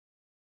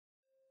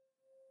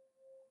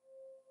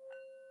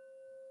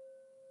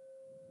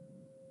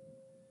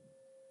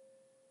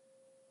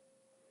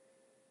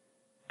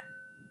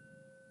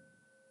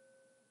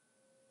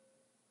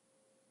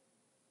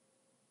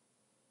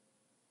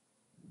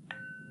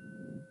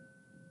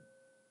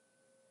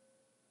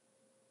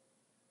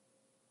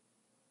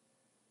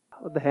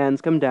The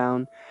hands come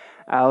down,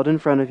 out in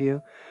front of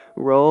you.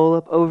 Roll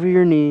up over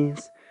your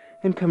knees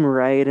and come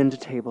right into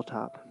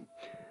tabletop.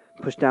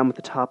 Push down with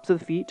the tops of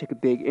the feet. Take a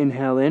big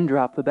inhale in,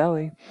 drop the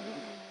belly.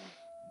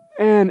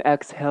 And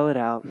exhale it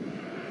out,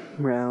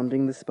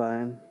 rounding the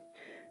spine.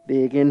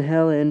 Big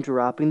inhale in,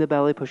 dropping the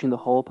belly, pushing the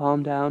whole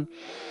palm down.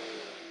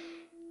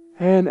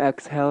 And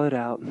exhale it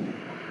out.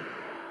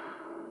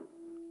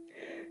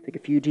 Take a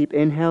few deep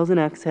inhales and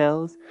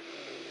exhales.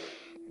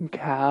 And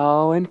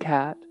cow and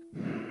cat.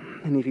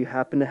 And if you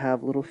happen to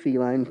have a little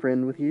feline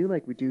friend with you,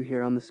 like we do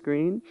here on the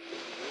screen,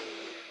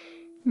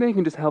 they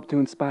can just help to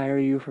inspire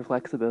you for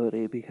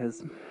flexibility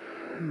because,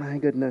 my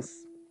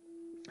goodness,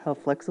 how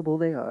flexible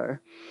they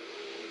are.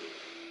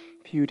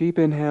 A few deep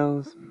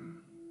inhales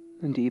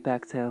and deep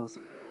exhales.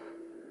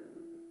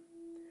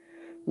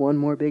 One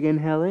more big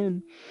inhale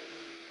in.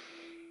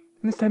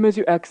 And this time as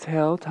you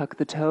exhale, tuck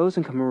the toes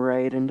and come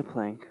right into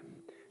plank.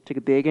 Take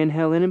a big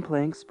inhale in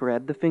plank,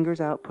 spread the fingers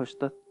out, push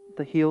the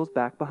heels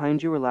back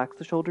behind you, relax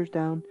the shoulders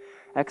down.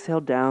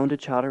 Exhale down to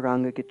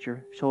chaturanga, get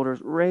your shoulders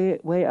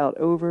way out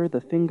over the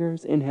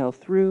fingers. Inhale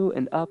through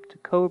and up to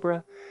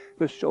cobra,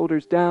 the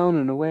shoulders down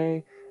and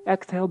away.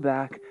 Exhale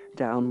back,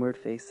 downward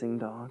facing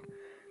dog.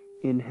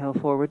 Inhale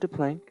forward to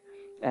plank.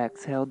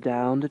 Exhale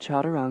down to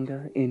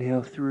chaturanga.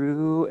 Inhale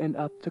through and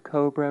up to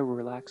cobra,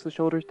 relax the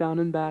shoulders down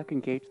and back,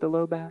 engage the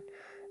low back.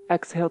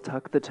 Exhale,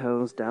 tuck the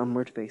toes,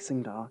 downward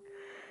facing dog.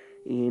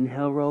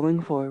 Inhale,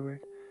 rolling forward.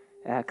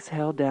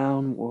 Exhale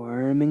down,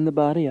 warming the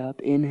body up.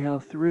 Inhale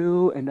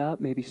through and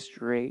up, maybe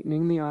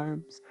straightening the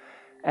arms.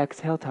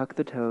 Exhale, tuck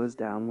the toes,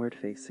 downward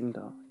facing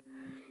dog.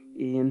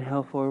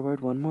 Inhale forward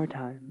one more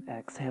time.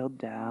 Exhale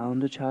down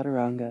to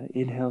chaturanga.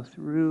 Inhale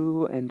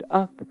through and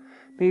up,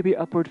 maybe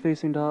upward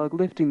facing dog,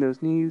 lifting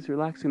those knees,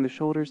 relaxing the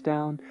shoulders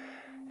down.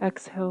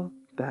 Exhale,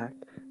 back,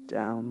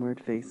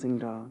 downward facing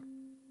dog.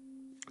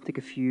 Take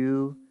a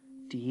few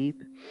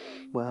deep,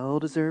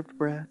 well-deserved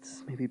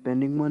breaths, maybe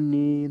bending one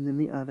knee and then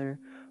the other,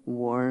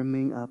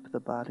 warming up the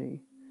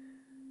body.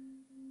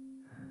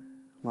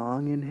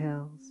 Long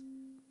inhales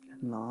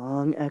and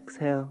long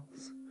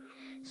exhales,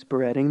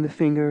 spreading the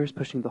fingers,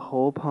 pushing the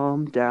whole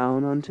palm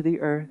down onto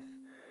the earth,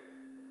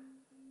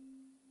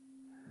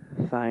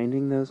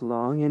 finding those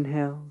long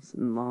inhales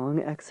and long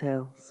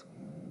exhales.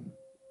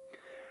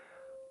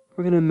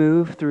 We're going to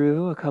move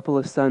through a couple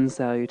of sun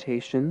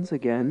salutations,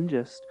 again,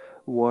 just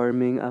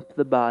warming up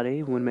the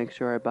body. We want to make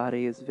sure our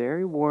body is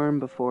very warm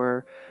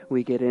before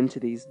we get into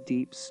these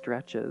deep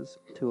stretches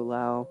to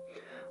allow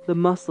the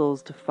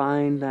muscles to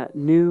find that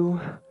new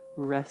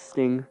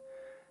resting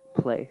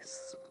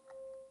place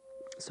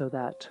so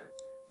that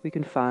we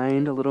can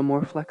find a little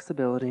more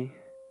flexibility,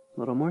 a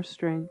little more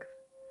strength.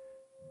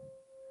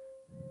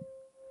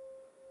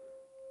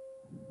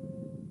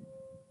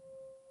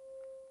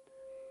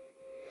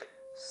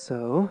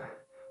 So,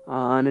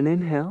 on an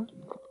inhale,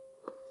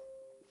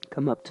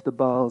 come up to the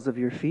balls of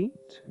your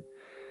feet.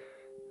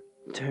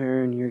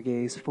 Turn your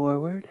gaze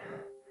forward.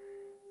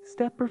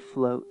 Step or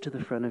float to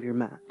the front of your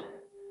mat.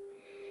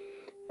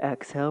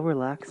 Exhale,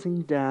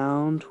 relaxing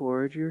down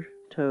toward your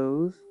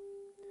toes.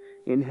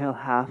 Inhale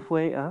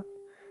halfway up.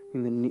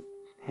 Bring the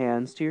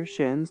hands to your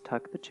shins,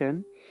 tuck the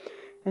chin.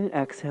 And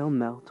exhale,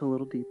 melt a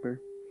little deeper.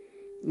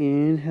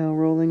 Inhale,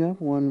 rolling up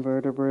one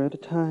vertebra at a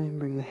time.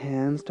 Bring the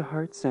hands to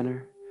heart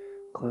center.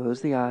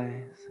 Close the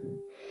eyes.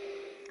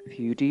 A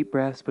few deep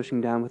breaths, pushing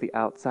down with the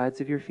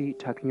outsides of your feet,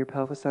 tucking your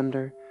pelvis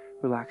under,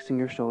 relaxing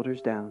your shoulders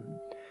down.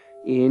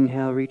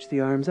 Inhale, reach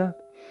the arms up.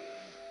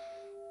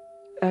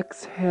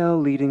 Exhale,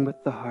 leading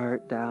with the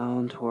heart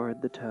down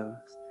toward the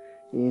toes.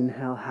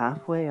 Inhale,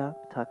 halfway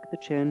up, tuck the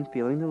chin,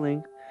 feeling the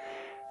length.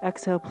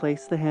 Exhale,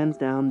 place the hands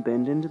down,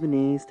 bend into the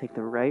knees, take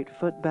the right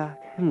foot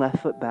back and left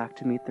foot back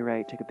to meet the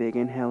right. Take a big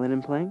inhale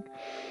in plank.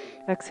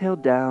 Exhale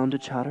down to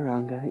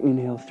chaturanga.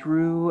 Inhale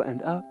through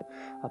and up,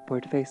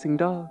 upward facing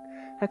dog.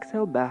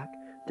 Exhale back,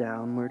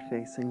 downward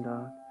facing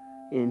dog.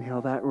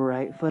 Inhale that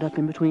right foot up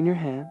in between your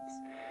hands.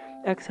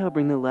 Exhale,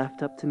 bring the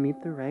left up to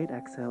meet the right.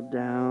 Exhale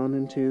down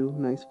into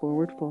nice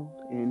forward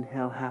fold.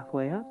 Inhale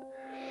halfway up.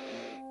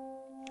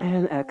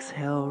 And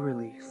exhale,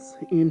 release.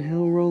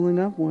 Inhale, rolling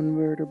up one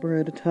vertebra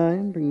at a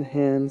time. Bring the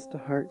hands to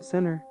heart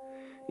center.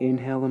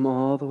 Inhale them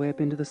all the way up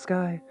into the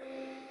sky.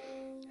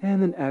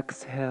 And then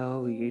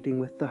exhale, leading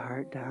with the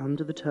heart down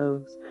to the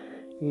toes.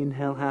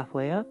 Inhale,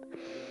 halfway up.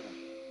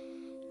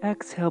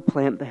 Exhale,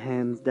 plant the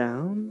hands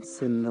down.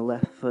 Send the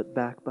left foot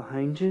back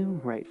behind you.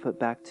 Right foot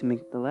back to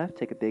meet the left.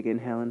 Take a big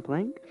inhale in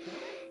plank.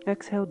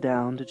 Exhale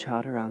down to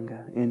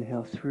chaturanga.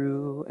 Inhale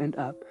through and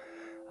up.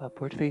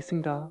 Upward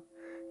facing dog.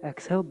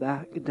 Exhale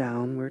back,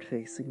 downward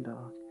facing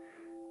dog.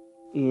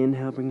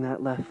 Inhale, bring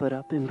that left foot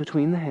up in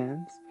between the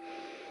hands.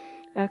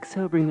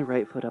 Exhale, bring the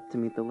right foot up to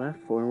meet the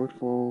left, forward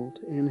fold.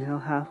 Inhale,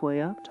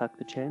 halfway up, tuck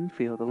the chin,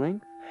 feel the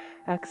length.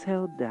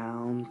 Exhale,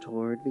 down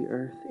toward the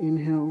earth.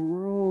 Inhale,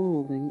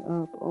 rolling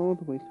up all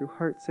the way through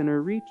heart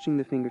center, reaching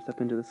the fingers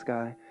up into the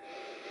sky.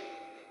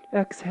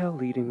 Exhale,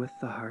 leading with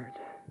the heart.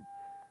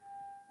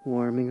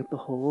 Warming up the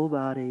whole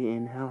body.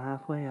 Inhale,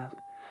 halfway up.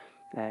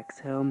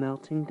 Exhale,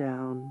 melting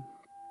down.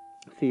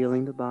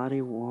 Feeling the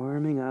body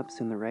warming up,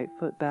 send the right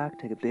foot back.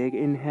 Take a big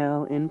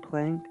inhale in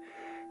plank.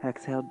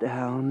 Exhale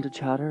down to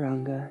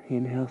chaturanga.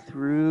 Inhale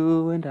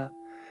through and up.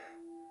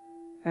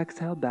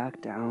 Exhale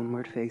back,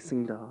 downward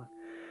facing dog.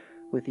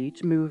 With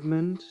each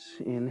movement,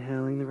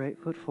 inhaling the right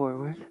foot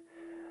forward.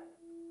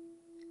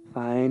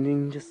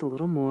 Finding just a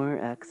little more.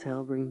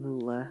 Exhale, bring the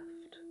left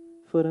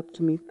foot up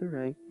to meet the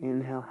right.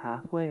 Inhale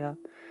halfway up.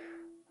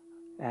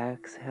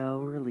 Exhale,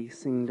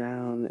 releasing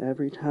down.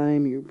 Every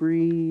time you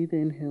breathe,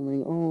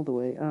 inhaling all the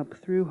way up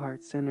through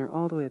heart center,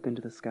 all the way up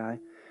into the sky.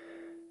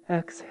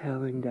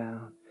 Exhaling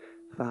down.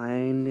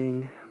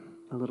 Finding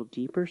a little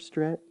deeper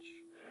stretch.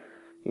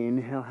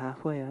 Inhale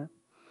halfway up.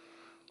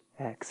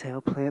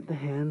 Exhale, plant the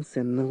hands,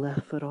 send the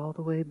left foot all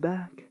the way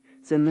back.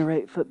 Send the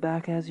right foot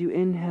back as you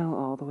inhale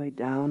all the way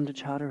down to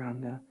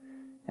chaturanga.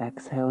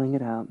 Exhaling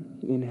it out.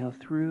 Inhale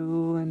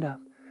through and up.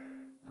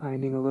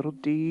 Finding a little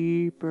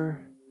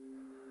deeper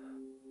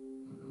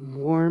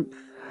warmth.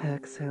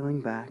 Exhaling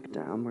back,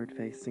 downward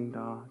facing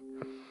dog.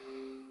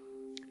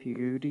 A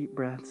few deep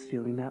breaths,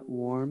 feeling that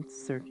warmth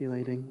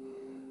circulating.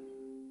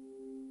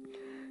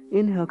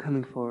 Inhale,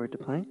 coming forward to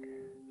plank.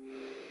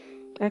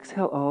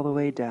 Exhale all the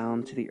way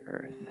down to the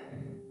earth.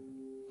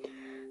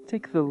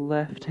 Take the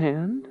left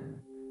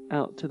hand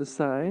out to the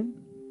side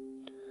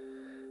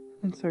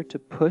and start to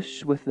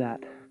push with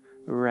that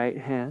right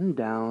hand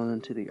down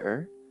into the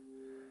earth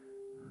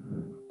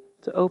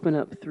to open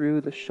up through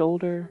the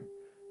shoulder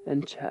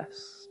and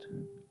chest.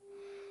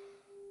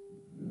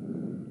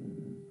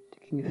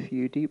 Taking a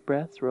few deep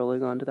breaths,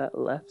 rolling onto that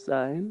left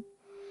side.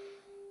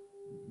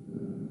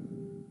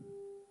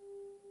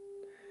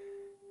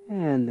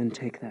 And then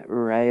take that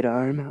right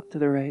arm out to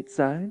the right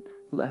side,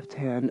 left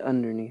hand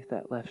underneath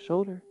that left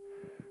shoulder,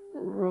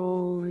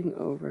 rolling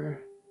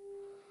over,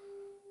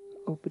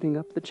 opening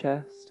up the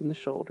chest and the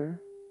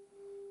shoulder.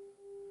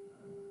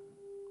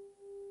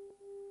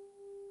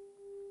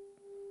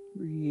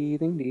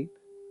 Breathing deep.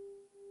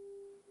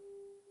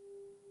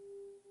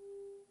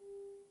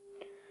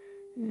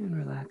 And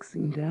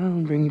relaxing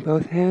down, bringing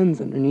both hands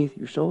underneath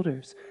your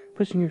shoulders,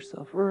 pushing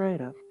yourself right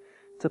up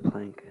to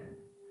plank.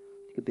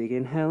 Take a big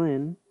inhale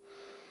in.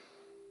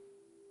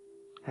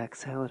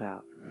 Exhale it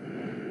out.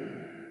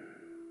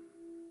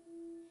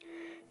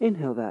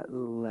 Inhale that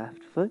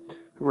left foot,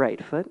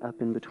 right foot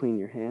up in between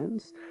your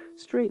hands.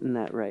 Straighten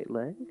that right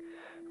leg.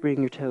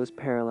 Bring your toes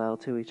parallel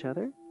to each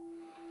other.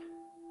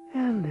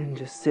 And then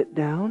just sit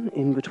down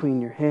in between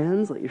your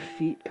hands. Let your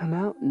feet come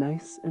out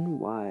nice and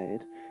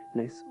wide.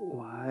 Nice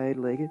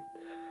wide-legged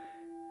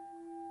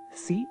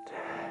seat.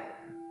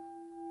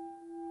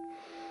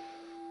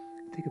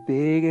 Take a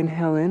big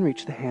inhale in,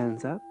 reach the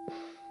hands up.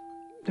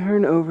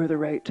 Turn over the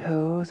right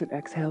toes and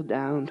exhale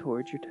down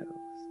towards your toes.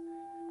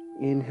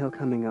 Inhale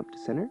coming up to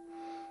center.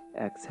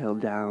 Exhale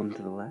down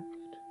to the left.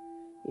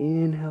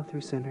 Inhale through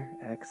center.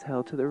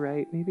 Exhale to the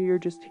right. Maybe you're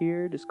just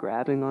here, just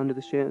grabbing onto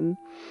the shin.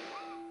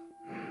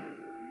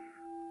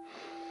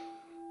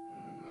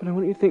 But I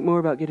want you to think more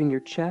about getting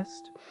your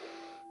chest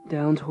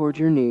down towards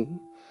your knee,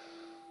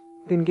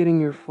 then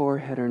getting your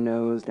forehead or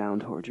nose down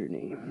towards your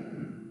knee.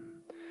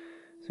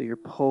 So you're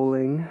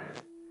pulling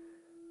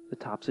the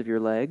tops of your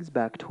legs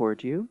back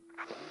toward you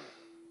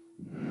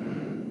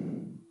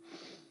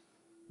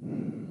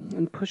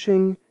and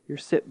pushing your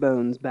sit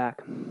bones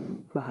back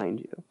behind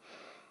you.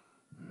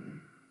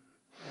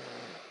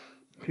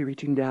 If you're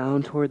reaching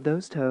down toward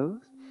those toes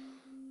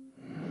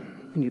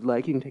and you'd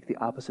like, you can take the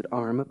opposite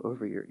arm up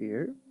over your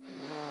ear,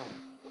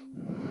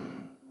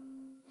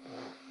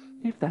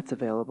 if that's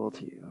available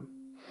to you.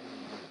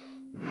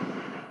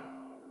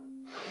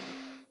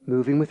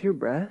 Moving with your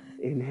breath,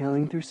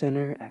 inhaling through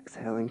center,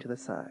 exhaling to the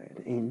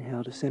side.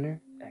 Inhale to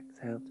center,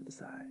 exhale to the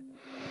side.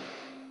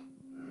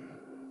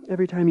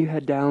 Every time you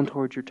head down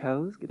towards your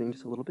toes, getting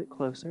just a little bit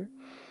closer.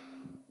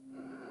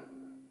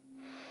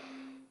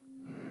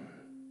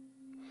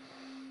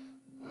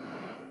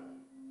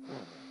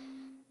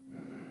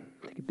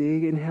 Take a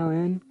big inhale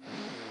in.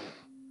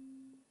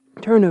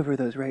 Turn over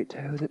those right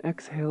toes and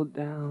exhale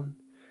down,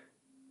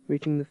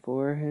 reaching the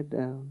forehead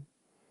down.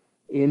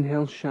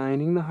 Inhale,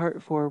 shining the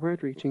heart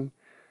forward, reaching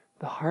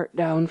the heart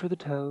down for the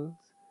toes,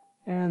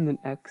 and then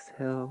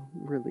exhale,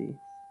 release.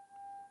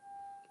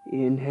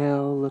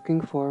 Inhale,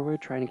 looking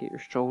forward, trying to get your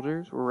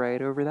shoulders right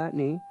over that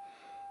knee.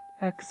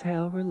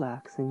 Exhale,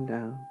 relaxing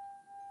down.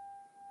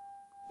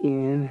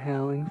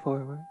 Inhaling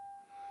forward.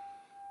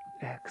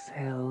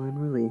 Exhale and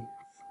release.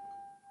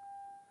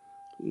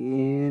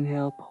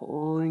 Inhale,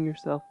 pulling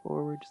yourself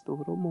forward just a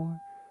little more.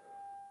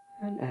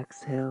 And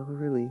exhale,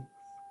 release.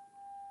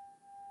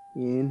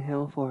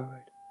 Inhale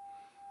forward.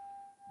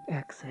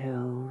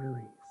 Exhale,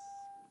 release.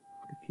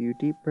 A few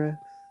deep breaths.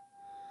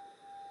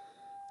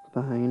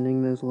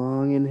 Finding those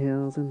long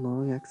inhales and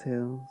long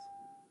exhales.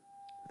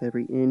 With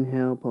every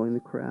inhale, pulling the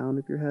crown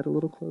of your head a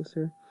little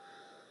closer.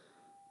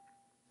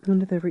 And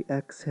with every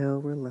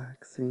exhale,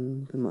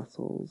 relaxing the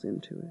muscles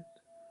into it.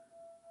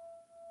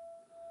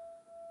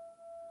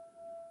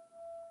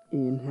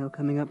 Inhale,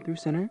 coming up through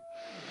center.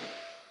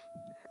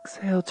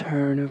 Exhale,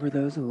 turn over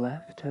those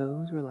left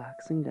toes,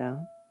 relaxing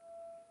down.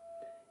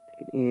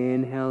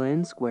 Inhale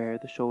in, square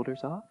the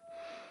shoulders off.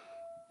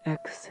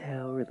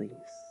 Exhale, release.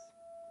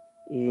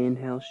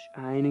 Inhale,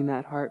 shining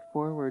that heart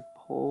forward,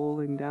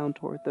 pulling down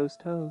toward those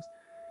toes.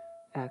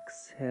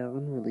 Exhale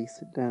and release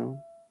it down.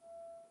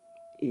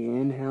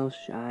 Inhale,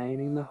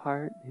 shining the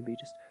heart, maybe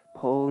just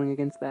pulling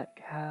against that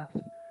calf.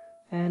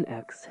 And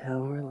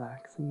exhale,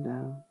 relaxing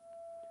down.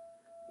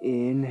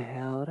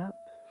 Inhale it up.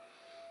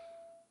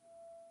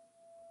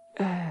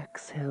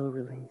 Exhale,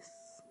 release.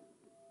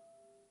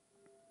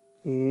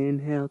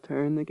 Inhale,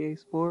 turn the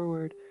gaze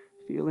forward,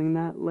 feeling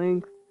that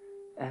length.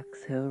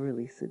 Exhale,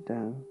 release it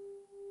down.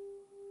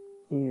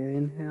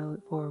 Inhale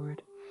it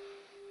forward.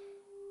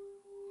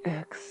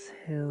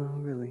 Exhale,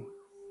 release.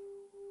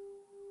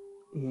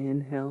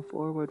 Inhale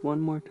forward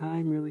one more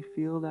time. Really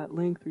feel that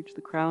length. Reach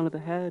the crown of the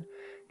head.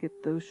 Get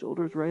those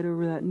shoulders right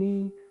over that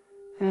knee.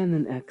 And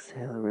then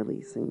exhale,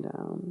 releasing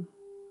down.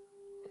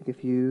 Take a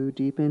few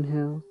deep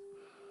inhales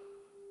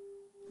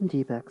and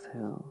deep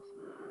exhales.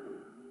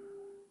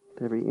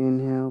 With every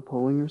inhale,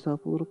 pulling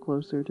yourself a little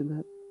closer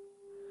to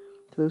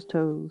those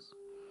toes.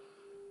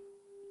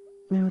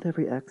 And with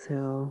every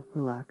exhale,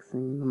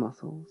 relaxing the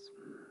muscles.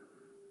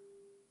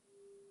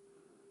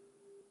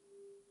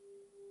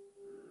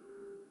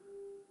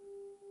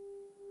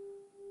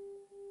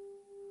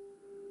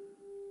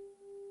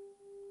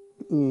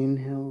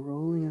 Inhale,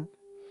 rolling up.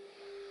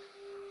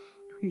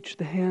 Reach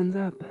the hands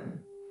up.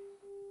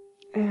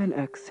 And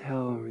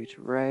exhale, reach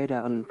right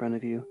out in front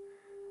of you,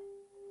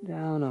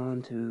 down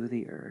onto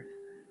the earth.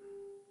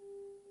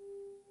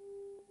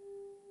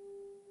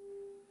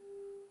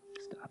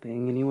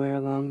 Stopping anywhere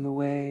along the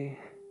way.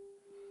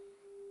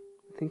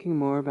 Thinking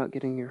more about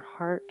getting your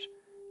heart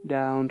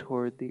down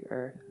toward the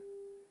earth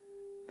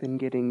than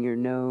getting your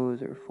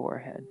nose or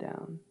forehead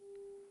down.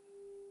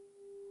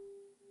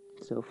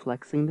 So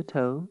flexing the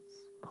toes,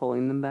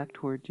 pulling them back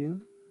toward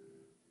you.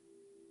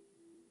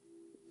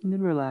 And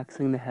then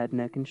relaxing the head,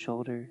 neck, and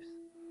shoulders.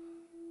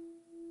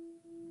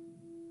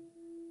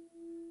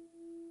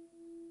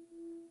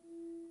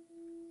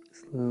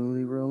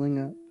 Slowly rolling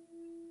up,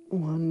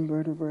 one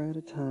vertebra at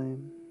a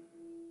time.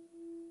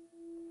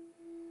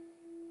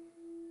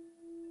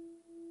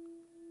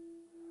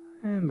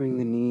 And bring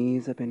the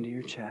knees up into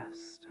your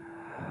chest.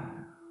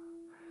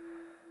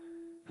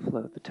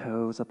 Float the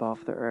toes up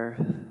off the earth.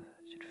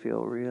 It should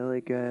feel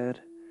really good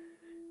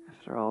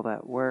after all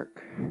that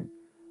work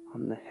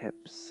on the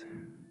hips.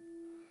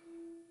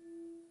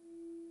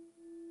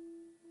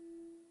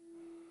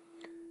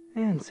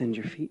 And send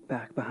your feet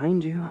back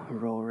behind you.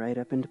 Roll right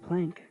up into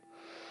plank.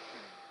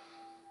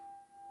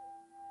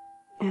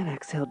 And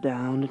exhale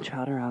down to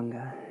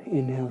chaturanga.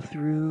 Inhale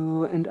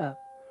through and up.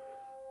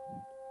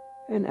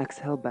 And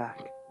exhale back,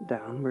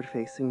 downward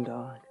facing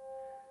dog.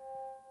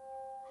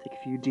 Take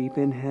a few deep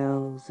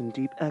inhales and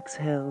deep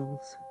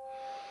exhales.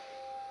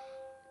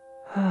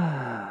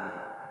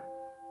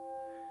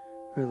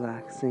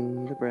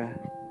 Relaxing the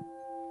breath.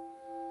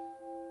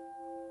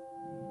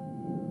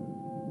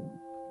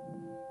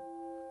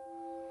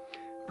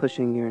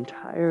 Pushing your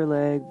entire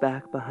leg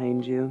back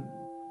behind you.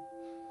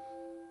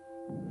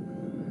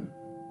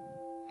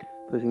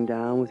 Pushing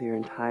down with your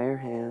entire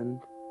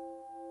hand.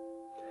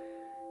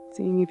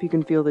 Seeing if you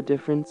can feel the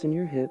difference in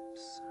your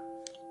hips.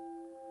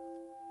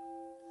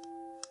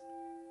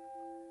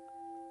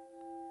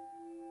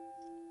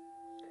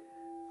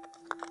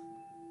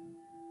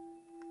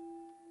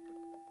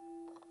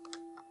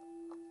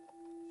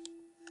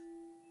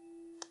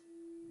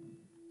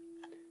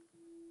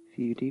 A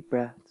few deep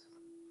breaths.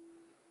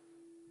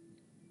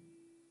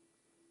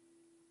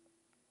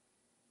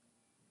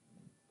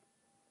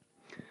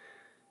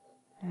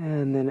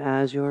 And then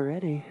as you're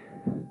ready,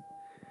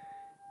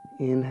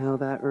 inhale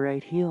that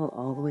right heel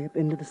all the way up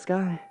into the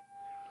sky.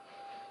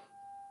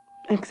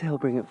 Exhale,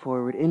 bring it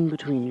forward in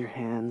between your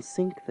hands.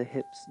 Sink the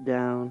hips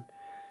down.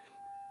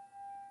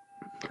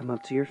 Come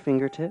up to your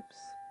fingertips.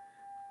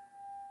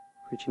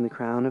 Reaching the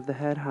crown of the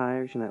head high,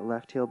 reaching that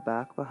left heel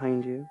back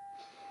behind you.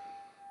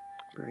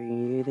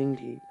 Breathing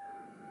deep.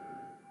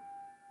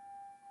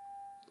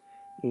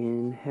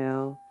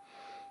 Inhale,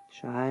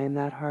 shine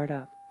that heart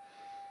up.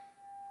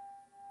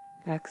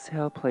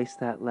 Exhale, place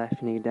that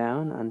left knee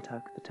down,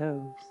 untuck the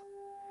toes.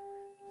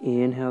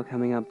 Inhale,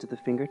 coming up to the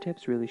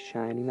fingertips, really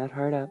shining that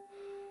heart up.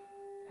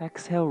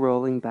 Exhale,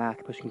 rolling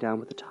back, pushing down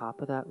with the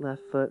top of that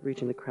left foot,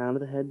 reaching the crown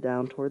of the head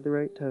down toward the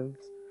right toes.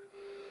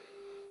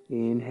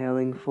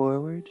 Inhaling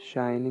forward,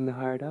 shining the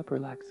heart up,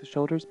 relax the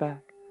shoulders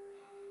back.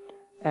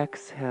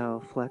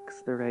 Exhale,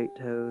 flex the right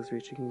toes,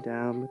 reaching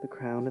down with the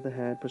crown of the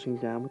head, pushing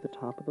down with the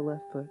top of the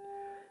left foot.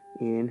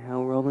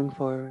 Inhale, rolling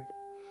forward.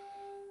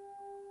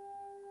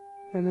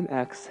 And then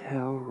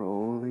exhale,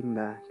 rolling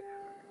back.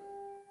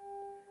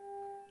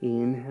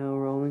 Inhale,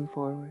 rolling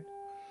forward.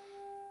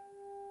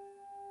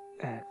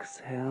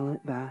 Exhale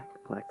it back,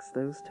 flex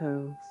those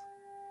toes.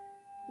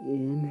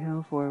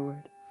 Inhale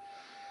forward.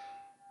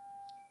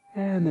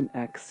 And then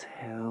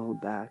exhale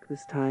back.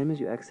 This time as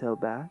you exhale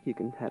back, you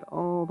can head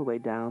all the way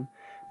down,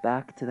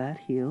 back to that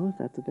heel if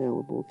that's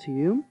available to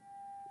you.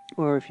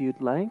 Or if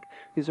you'd like,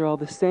 these are all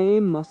the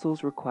same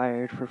muscles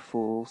required for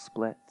full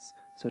splits.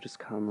 So just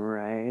come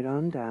right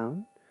on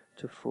down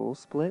to full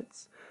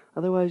splits.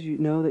 Otherwise, you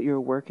know that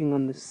you're working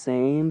on the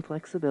same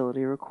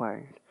flexibility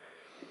required.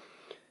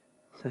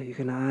 So you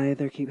can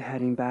either keep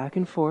heading back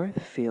and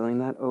forth, feeling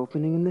that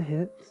opening in the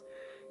hips.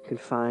 You can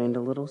find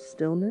a little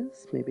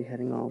stillness, maybe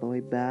heading all the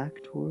way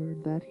back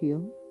toward that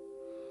heel.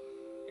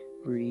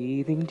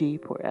 Breathing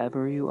deep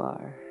wherever you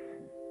are.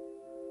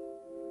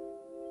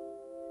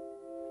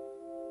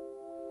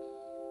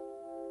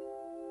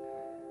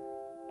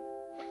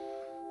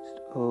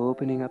 Just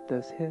opening up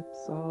those hips,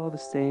 all the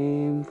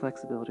same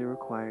flexibility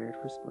required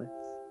for splits.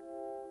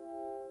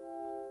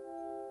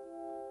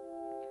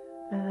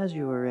 As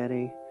you are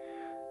ready,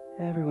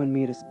 everyone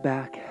meet us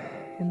back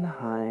in the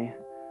high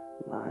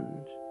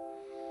lunge.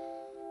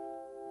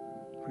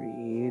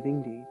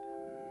 Breathing deep.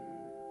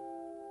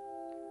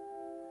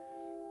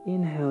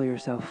 Inhale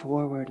yourself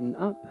forward and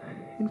up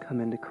and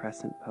come into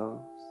crescent pose.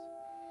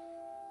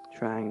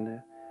 Trying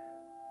to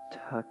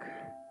tuck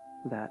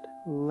that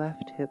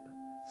left hip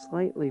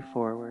slightly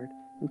forward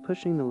and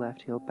pushing the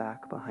left heel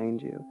back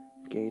behind you.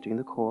 Engaging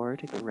the core,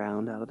 take a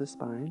round out of the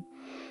spine.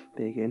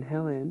 Big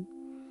inhale in.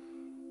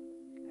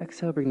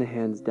 Exhale, bring the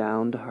hands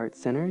down to heart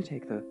center.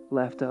 Take the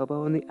left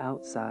elbow on the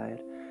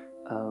outside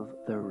of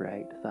the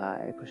right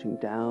thigh. Pushing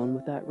down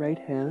with that right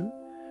hand.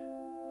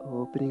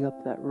 Opening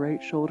up that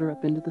right shoulder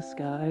up into the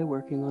sky,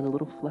 working on a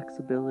little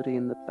flexibility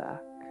in the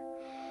back.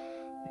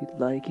 If you'd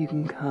like, you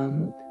can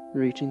come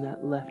reaching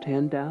that left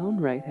hand down,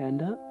 right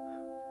hand up,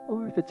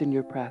 or if it's in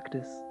your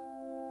practice,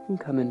 you can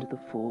come into the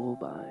full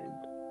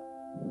bind.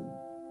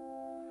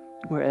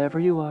 Wherever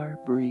you are,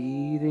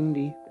 breathing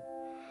deep,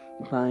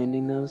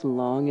 finding those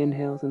long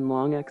inhales and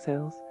long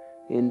exhales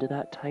into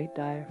that tight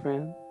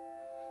diaphragm.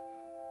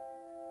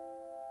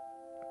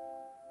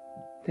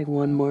 Take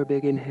one more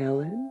big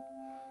inhale in.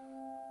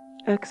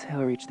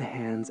 Exhale, reach the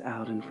hands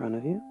out in front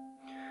of you.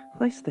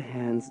 Place the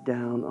hands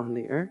down on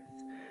the earth.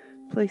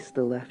 Place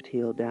the left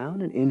heel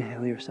down and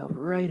inhale yourself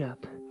right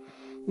up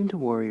into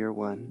Warrior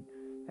One.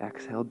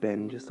 Exhale,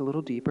 bend just a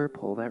little deeper.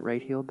 Pull that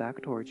right heel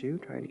back towards you.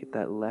 Try to get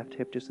that left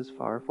hip just as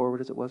far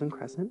forward as it was in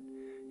crescent.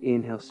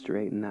 Inhale,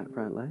 straighten that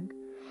front leg.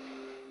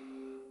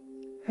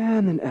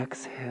 And then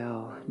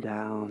exhale,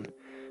 down.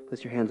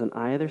 Place your hands on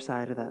either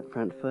side of that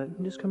front foot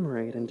and just come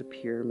right into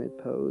pyramid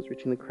pose,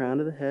 reaching the crown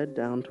of the head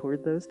down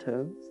toward those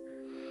toes.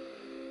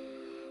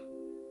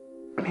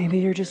 Maybe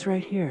you're just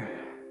right here,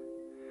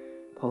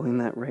 pulling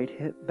that right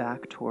hip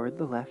back toward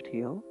the left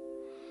heel.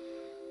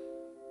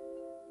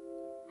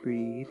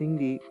 Breathing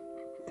deep,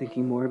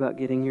 thinking more about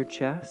getting your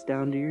chest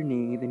down to your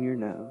knee than your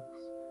nose.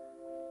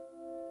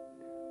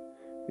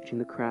 Reaching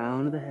the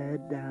crown of the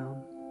head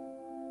down.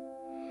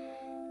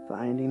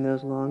 Finding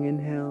those long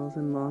inhales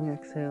and long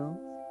exhales.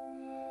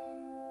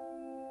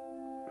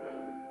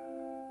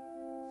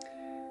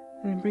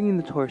 And bringing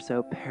the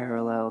torso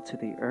parallel to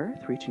the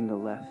earth, reaching the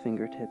left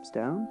fingertips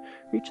down.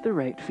 Reach the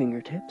right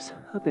fingertips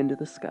up into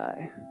the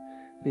sky.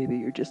 Maybe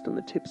you're just on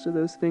the tips of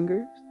those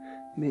fingers.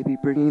 Maybe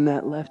bringing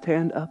that left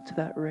hand up to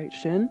that right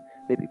shin.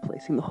 Maybe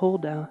placing the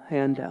whole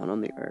hand down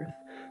on the earth.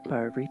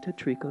 Parivrtta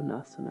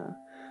Trikonasana.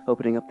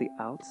 Opening up the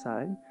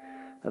outside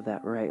of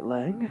that right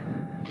leg.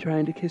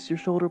 Trying to kiss your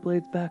shoulder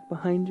blades back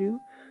behind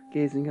you.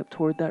 Gazing up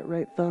toward that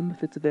right thumb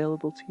if it's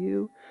available to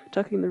you.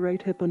 Tucking the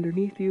right hip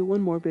underneath you.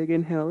 One more big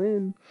inhale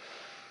in.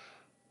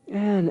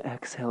 And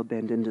exhale,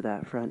 bend into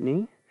that front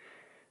knee.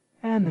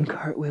 And then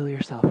cartwheel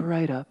yourself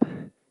right up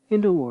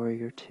into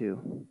Warrior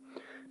Two.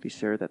 Be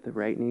sure that the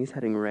right knee's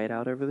heading right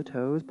out over the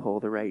toes.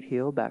 Pull the right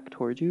heel back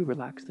towards you.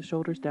 Relax the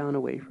shoulders down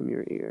away from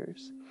your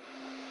ears.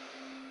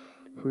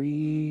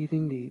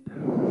 Breathing deep.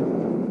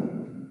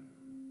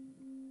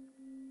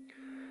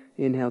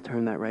 Inhale,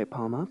 turn that right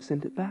palm up,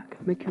 send it back.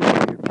 Make your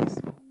warrior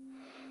peaceful.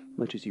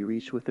 Much as you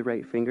reach with the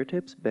right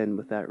fingertips, bend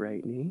with that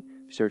right knee.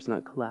 Be sure it's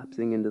not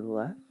collapsing into the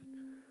left.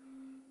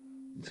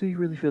 So you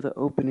really feel the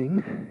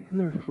opening in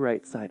the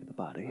right side of the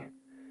body.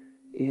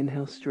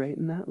 Inhale,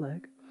 straighten that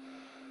leg.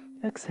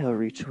 Exhale,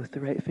 reach with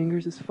the right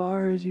fingers as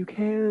far as you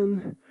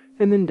can.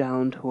 And then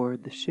down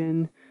toward the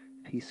shin,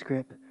 peace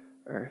grip,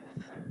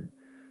 earth.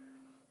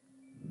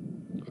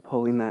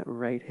 Pulling that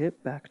right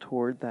hip back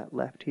toward that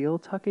left heel,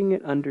 tucking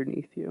it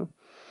underneath you.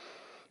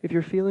 If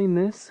you're feeling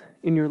this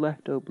in your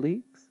left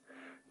obliques,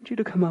 I want you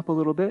to come up a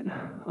little bit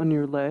on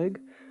your leg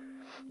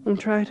and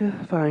try to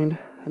find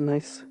a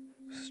nice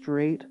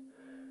straight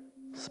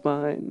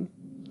spine.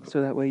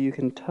 So that way you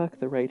can tuck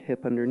the right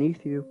hip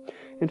underneath you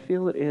and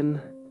feel it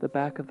in the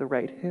back of the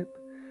right hip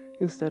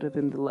instead of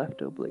in the left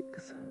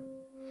obliques.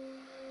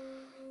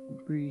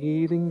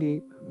 Breathing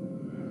deep.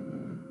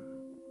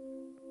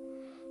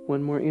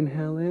 One more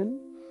inhale in.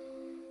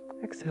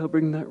 Exhale,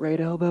 bring that right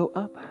elbow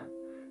up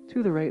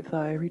to the right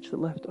thigh. Reach the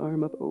left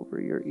arm up over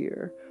your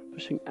ear.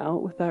 Pushing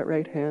out with that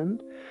right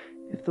hand.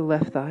 If the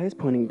left thigh is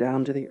pointing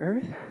down to the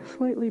earth,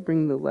 slightly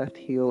bring the left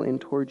heel in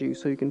towards you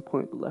so you can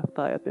point the left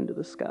thigh up into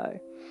the sky.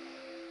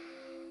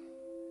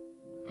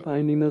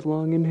 Finding those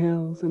long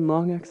inhales and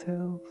long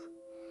exhales.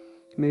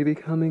 Maybe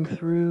coming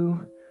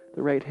through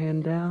the right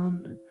hand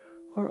down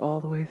or all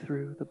the way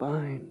through the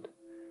bind.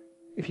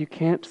 If you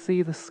can't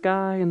see the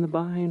sky in the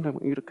bind, I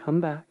want you to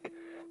come back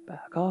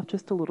off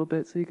just a little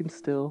bit so you can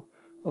still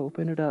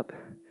open it up,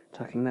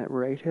 tucking that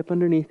right hip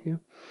underneath you.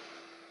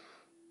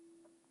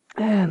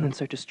 And then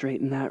start to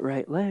straighten that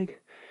right leg.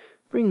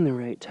 Bring the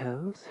right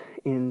toes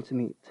in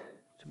to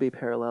be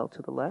parallel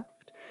to the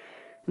left.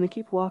 And then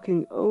keep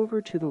walking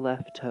over to the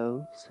left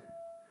toes.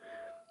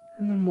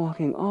 And then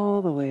walking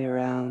all the way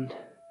around,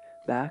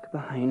 back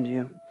behind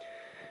you.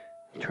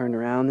 Turn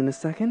around in a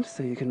second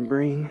so you can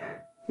bring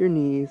your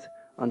knees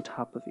on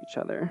top of each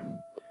other.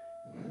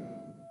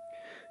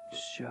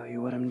 Show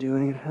you what I'm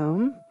doing at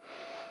home.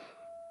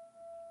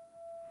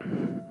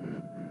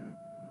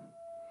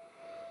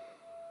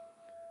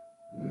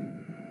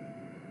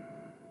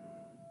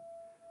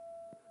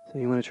 So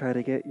you want to try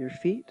to get your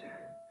feet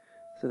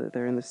so that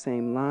they're in the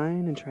same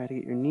line and try to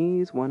get your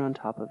knees one on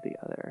top of the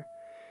other.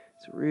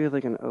 It's really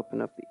going to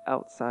open up the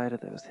outside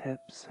of those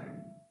hips.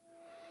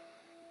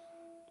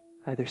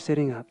 Either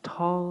sitting up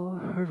tall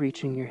or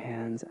reaching your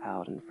hands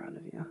out in front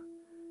of you.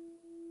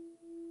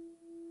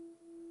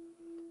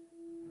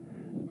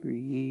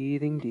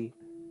 Breathing deep.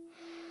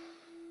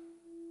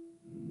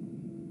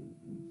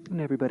 And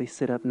everybody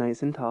sit up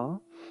nice and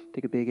tall.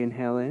 Take a big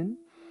inhale in.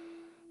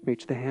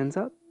 Reach the hands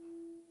up.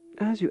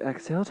 As you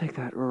exhale, take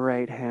that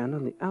right hand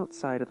on the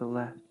outside of the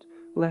left.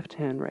 Left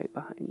hand right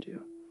behind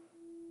you.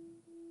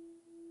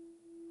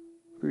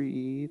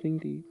 Breathing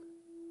deep.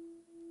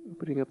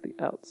 Opening up the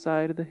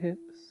outside of the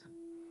hips.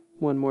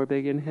 One more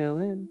big inhale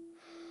in.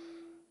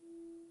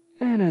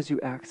 And as you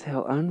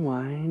exhale,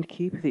 unwind.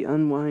 Keep the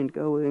unwind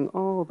going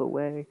all the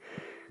way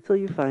till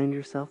you find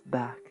yourself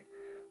back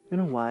in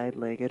a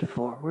wide-legged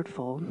forward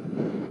fold.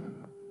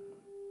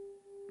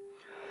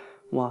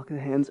 Walk the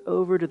hands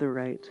over to the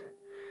right.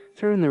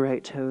 Turn the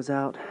right toes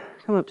out.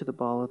 Come up to the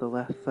ball of the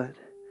left foot.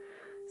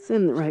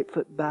 Send the right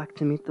foot back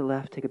to meet the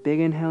left. Take a big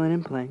inhale in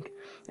and plank.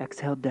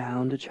 Exhale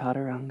down to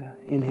chaturanga.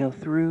 Inhale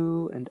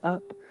through and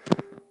up.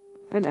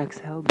 And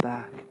exhale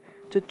back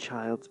to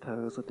child's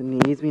pose. Let the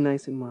knees be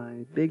nice and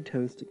wide. Big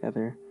toes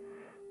together.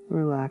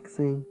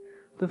 Relaxing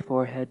the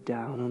forehead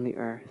down on the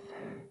earth.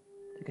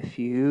 Take a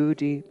few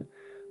deep,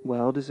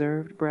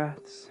 well-deserved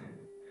breaths.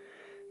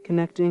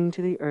 Connecting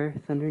to the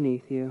earth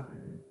underneath you.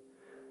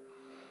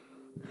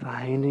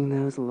 Finding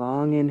those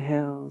long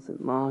inhales and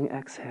long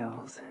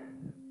exhales.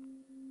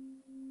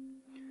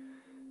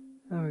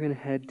 Now we're going to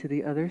head to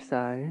the other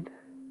side.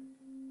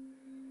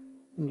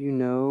 And you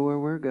know where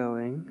we're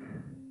going.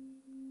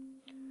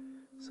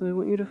 So I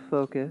want you to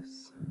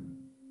focus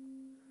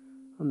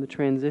on the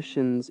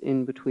transitions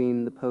in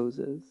between the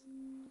poses.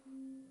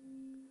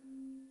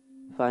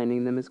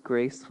 Finding them as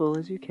graceful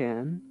as you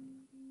can.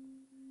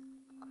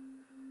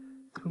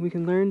 When we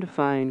can learn to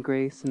find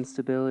grace and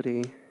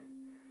stability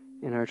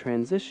in our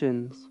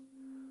transitions,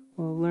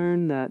 we'll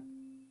learn that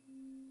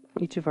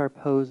each of our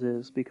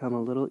poses become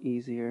a little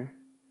easier.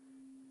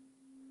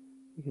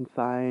 We can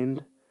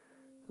find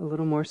a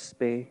little more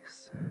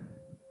space.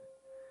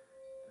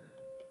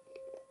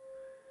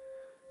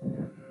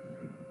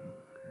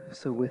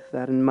 So with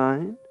that in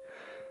mind,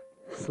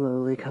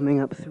 slowly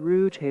coming up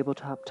through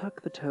tabletop,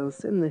 tuck the toes,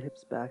 send the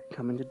hips back,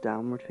 come into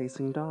downward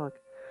facing dog.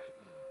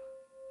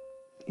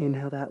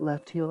 Inhale that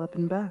left heel up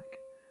and back,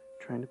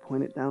 trying to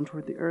point it down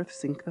toward the earth,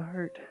 sink the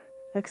heart.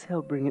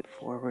 Exhale, bring it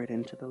forward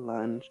into the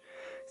lunge,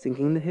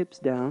 sinking the hips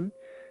down,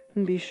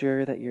 and be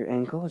sure that your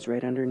ankle is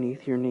right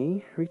underneath your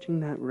knee, reaching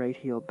that right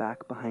heel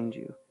back behind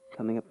you,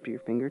 coming up to your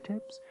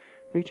fingertips,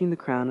 reaching the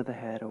crown of the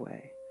head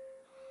away.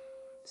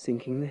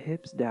 Sinking the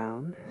hips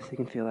down so you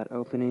can feel that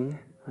opening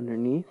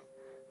underneath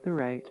the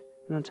right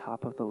and on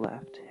top of the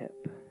left hip.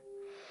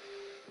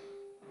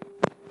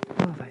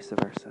 Or vice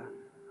versa,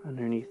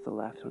 underneath the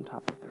left on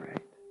top of the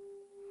right.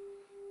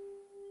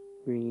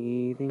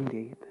 Breathing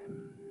deep.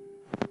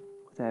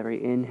 With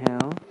every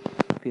inhale,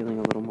 feeling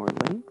a little more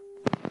length.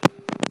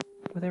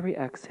 With every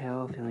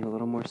exhale, feeling a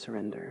little more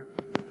surrender.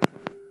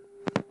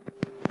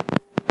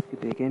 Take a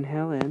big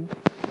inhale in.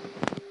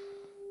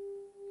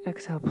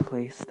 Exhale,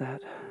 place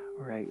that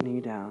right knee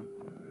down.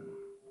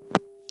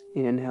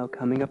 Inhale,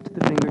 coming up to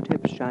the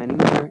fingertips, shining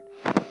the heart.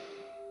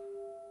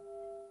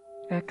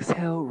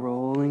 Exhale,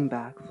 rolling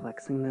back,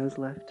 flexing those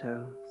left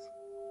toes.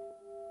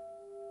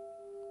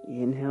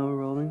 Inhale,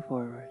 rolling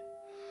forward.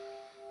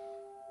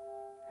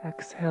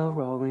 Exhale,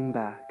 rolling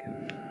back.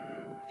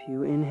 A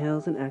few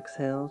inhales and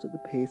exhales at the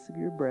pace of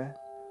your breath.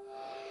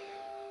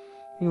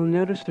 You'll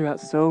notice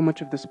throughout so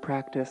much of this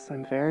practice,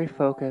 I'm very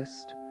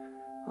focused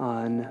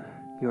on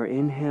your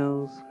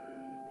inhales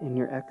and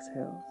your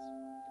exhales.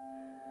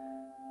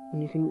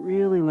 And you can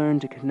really learn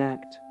to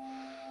connect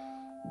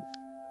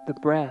the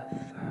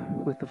breath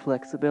with the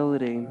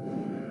flexibility.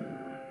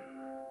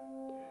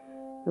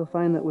 You'll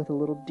find that with a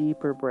little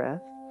deeper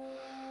breath,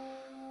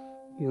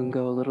 you can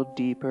go a little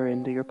deeper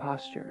into your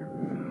posture.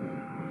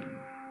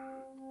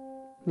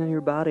 Now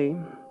your body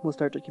will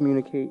start to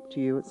communicate to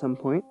you at some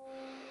point,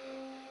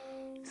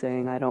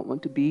 saying, I don't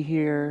want to be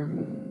here.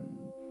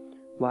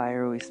 Why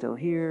are we still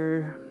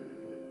here?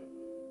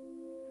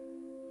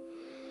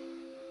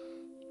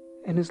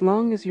 And as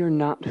long as you're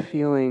not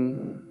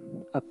feeling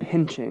a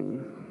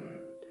pinching.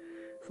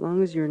 As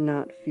long as you're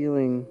not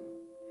feeling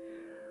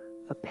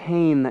a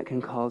pain that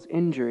can cause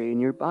injury,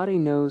 and your body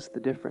knows the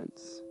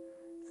difference.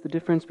 It's the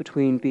difference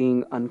between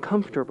being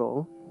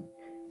uncomfortable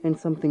and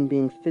something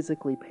being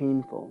physically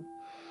painful.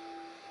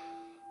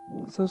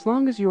 So as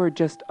long as you are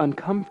just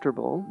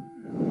uncomfortable,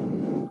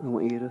 I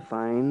want you to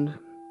find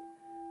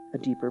a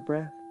deeper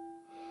breath.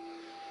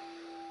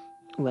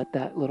 Let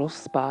that little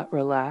spot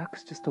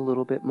relax just a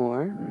little bit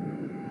more.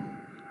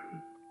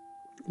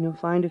 And you'll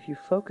find if you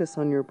focus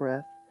on your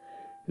breath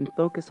and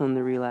focus on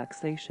the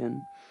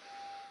relaxation,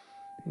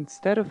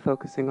 instead of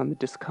focusing on the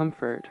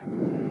discomfort,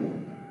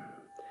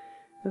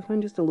 you'll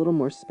find just a little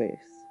more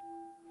space.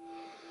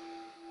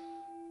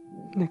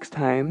 Next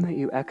time that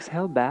you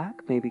exhale back,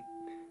 maybe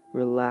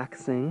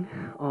relaxing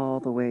all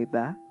the way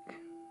back.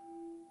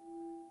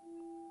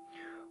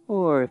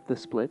 Or if the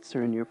splits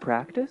are in your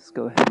practice,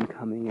 go ahead and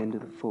coming into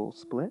the full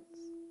splits.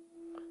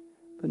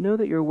 But know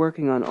that you're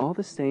working on all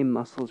the same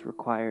muscles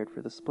required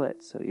for the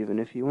splits, so even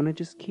if you want to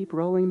just keep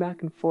rolling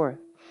back and forth,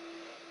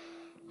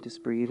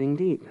 just breathing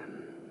deep.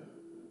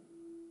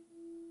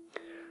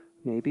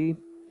 Maybe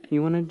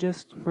you want to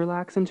just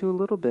relax into a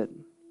little bit,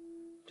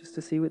 just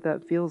to see what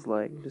that feels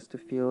like, just to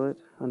feel it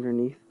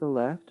underneath the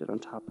left and on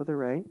top of the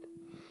right.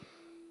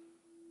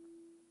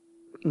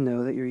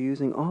 Know that you're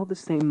using all the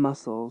same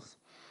muscles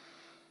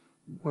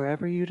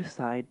wherever you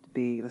decide to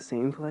be, the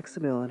same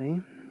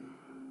flexibility.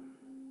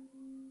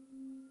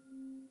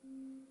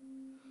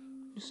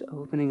 Just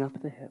opening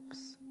up the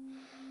hips.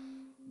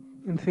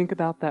 And think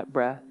about that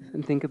breath,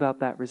 and think about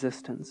that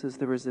resistance. Is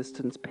the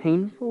resistance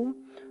painful,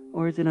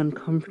 or is it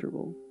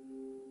uncomfortable?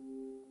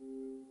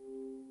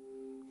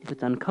 If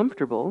it's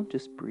uncomfortable,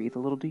 just breathe a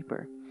little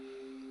deeper.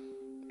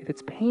 If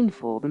it's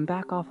painful, then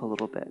back off a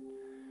little bit.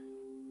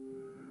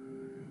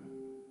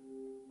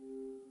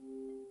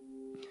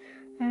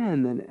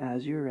 And then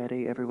as you're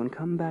ready, everyone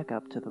come back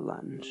up to the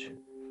lunge.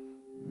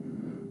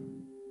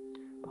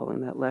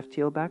 Pulling that left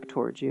heel back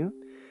towards you.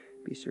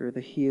 Be sure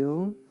the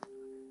heel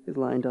is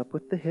lined up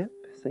with the hip.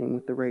 Same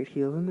with the right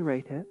heel and the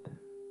right hip.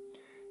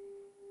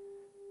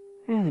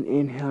 And then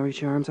inhale,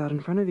 reach your arms out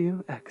in front of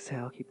you.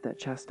 Exhale, keep that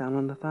chest down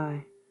on the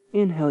thigh.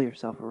 Inhale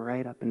yourself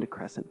right up into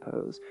crescent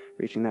pose.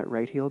 Reaching that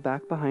right heel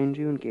back behind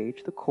you.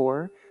 Engage the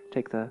core.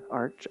 Take the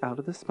arch out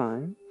of the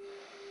spine.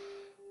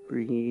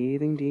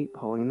 Breathing deep,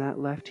 pulling that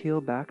left heel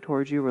back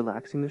towards you,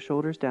 relaxing the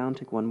shoulders down.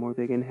 Take one more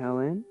big inhale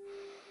in.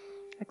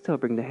 Exhale,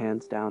 bring the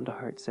hands down to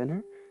heart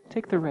center.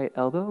 Take the right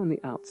elbow on the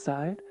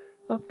outside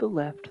of the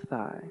left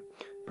thigh.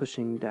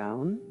 Pushing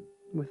down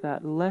with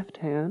that left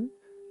hand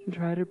and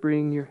try to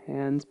bring your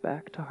hands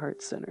back to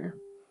heart center.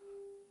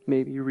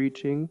 Maybe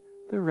reaching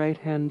the right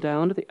hand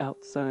down to the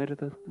outside of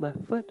the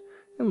left foot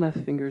and left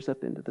fingers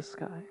up into the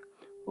sky.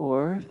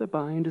 Or if the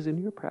bind is in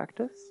your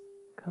practice,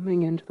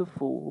 coming into the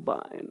full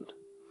bind.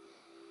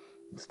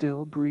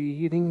 Still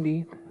breathing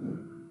deep.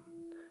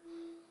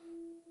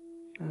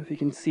 If you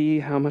can see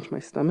how much my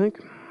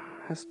stomach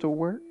has to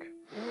work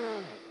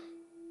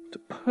to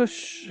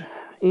push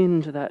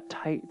into that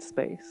tight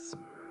space.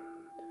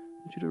 I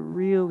want you to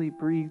really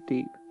breathe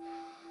deep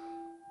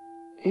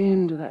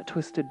into that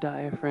twisted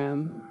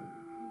diaphragm.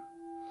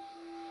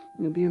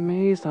 You'll be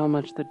amazed how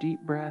much the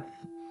deep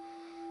breath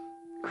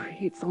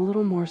creates a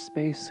little more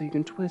space so you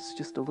can twist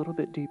just a little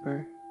bit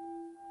deeper.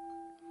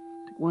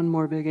 Take one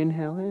more big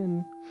inhale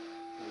in.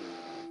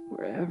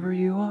 Wherever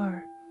you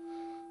are.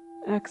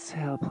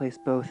 Exhale, place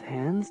both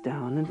hands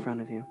down in front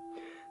of you.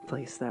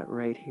 Place that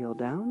right heel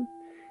down.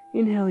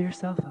 Inhale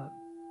yourself up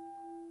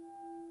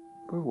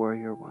for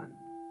warrior one.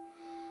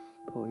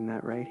 Pulling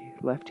that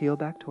left heel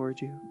back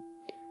towards you.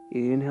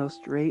 Inhale,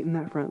 straighten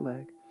that front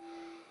leg.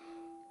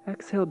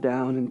 Exhale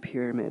down in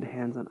pyramid,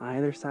 hands on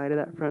either side of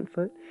that front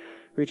foot.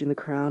 Reaching the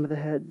crown of the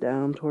head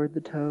down toward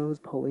the toes,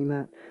 pulling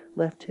that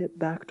left hip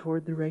back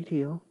toward the right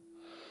heel.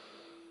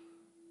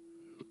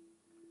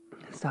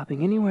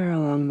 Stopping anywhere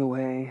along the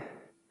way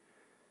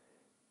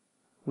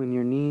when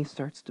your knee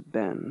starts to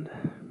bend.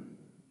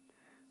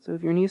 So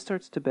if your knee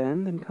starts to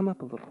bend, then come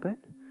up a little bit.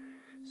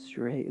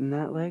 Straighten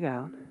that leg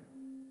out.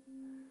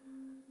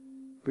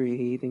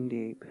 Breathing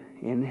deep.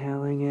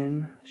 Inhaling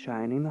in,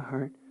 shining the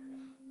heart.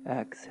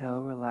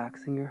 Exhale,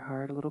 relaxing your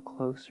heart a little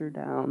closer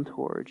down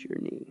towards your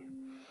knee.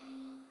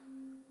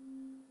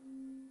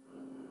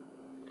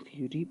 A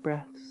few deep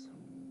breaths.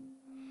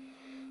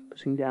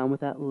 Pushing down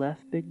with that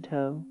left big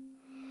toe.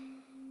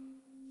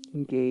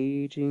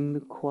 Engaging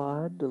the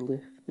quad to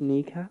lift the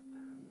kneecap.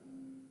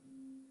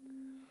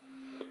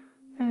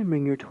 And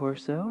bring your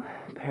torso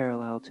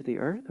parallel to the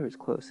earth, or as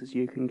close as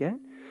you can get.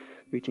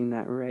 Reaching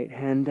that right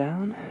hand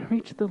down.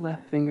 Reach the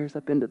left fingers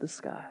up into the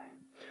sky.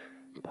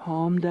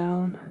 Palm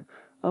down,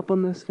 up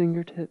on those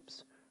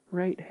fingertips.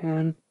 Right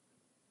hand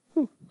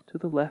to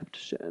the left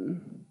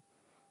shin.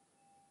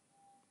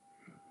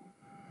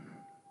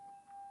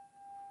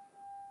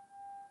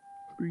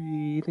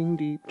 Breathing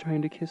deep,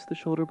 trying to kiss the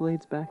shoulder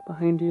blades back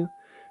behind you.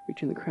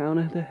 Reaching the crown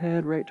of the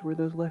head right to where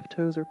those left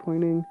toes are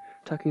pointing.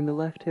 Tucking the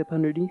left hip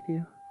underneath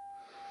you.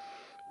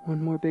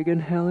 One more big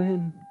inhale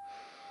in.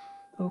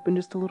 Open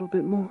just a little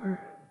bit more.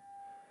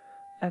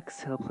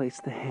 Exhale, place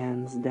the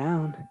hands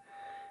down,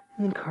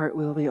 and then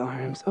cartwheel the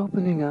arms,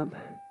 opening up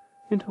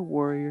into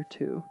Warrior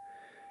Two.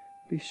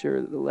 Be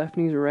sure that the left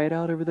knee's right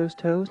out over those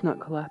toes, not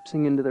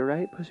collapsing into the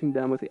right, pushing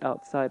down with the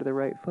outside of the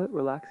right foot,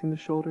 relaxing the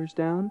shoulders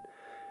down,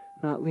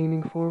 not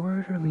leaning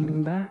forward or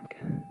leaning back.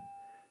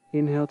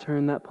 Inhale,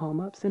 turn that palm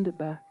up, send it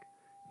back.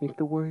 Make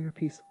the warrior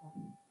peaceful.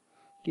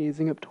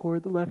 Gazing up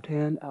toward the left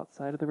hand,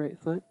 outside of the right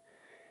foot.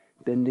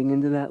 Bending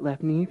into that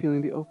left knee,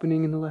 feeling the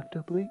opening in the left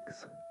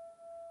obliques.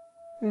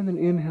 And then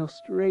inhale,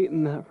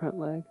 straighten that front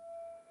leg.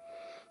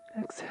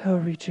 Exhale,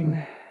 reaching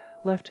the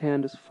left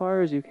hand as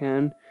far as you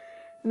can,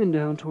 and then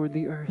down toward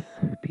the earth.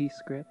 Peace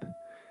grip.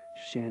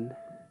 Shin.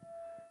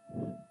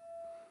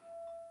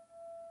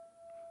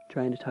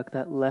 Trying to tuck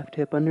that left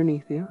hip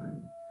underneath you.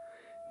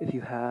 If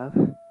you have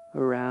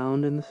a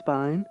round in the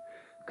spine,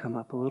 come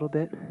up a little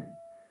bit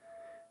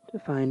to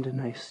find a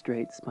nice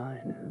straight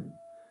spine.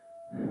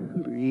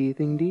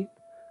 Breathing deep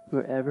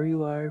wherever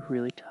you are,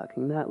 really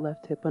tucking that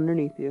left hip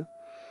underneath you.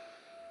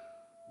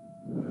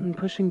 And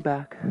pushing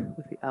back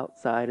with the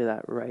outside of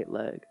that right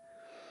leg.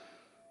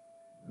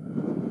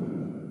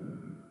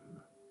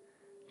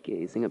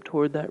 Gazing up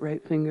toward that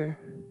right finger.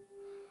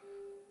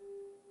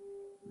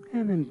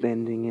 And then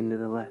bending into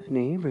the left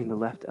knee, bring the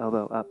left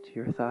elbow up to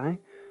your thigh,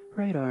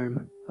 right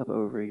arm up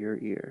over your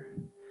ear.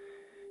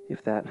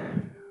 If that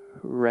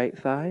right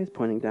thigh is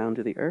pointing down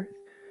to the earth,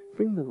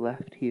 bring the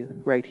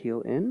right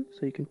heel in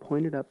so you can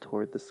point it up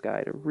toward the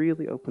sky to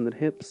really open the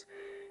hips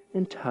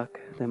and tuck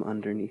them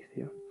underneath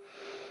you.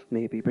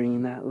 Maybe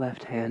bringing that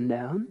left hand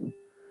down,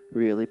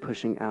 really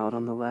pushing out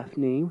on the left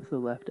knee with the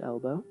left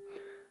elbow,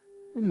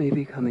 and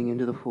maybe coming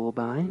into the full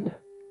bind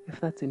if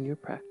that's in your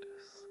practice.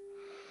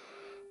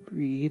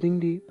 Breathing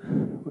deep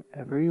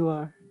wherever you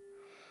are,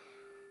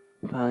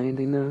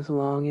 finding those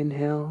long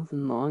inhales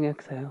and long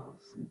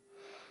exhales,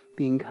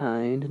 being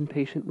kind and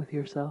patient with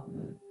yourself.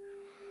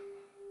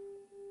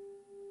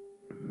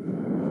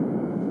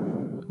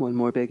 One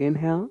more big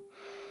inhale.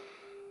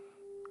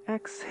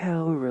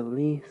 Exhale,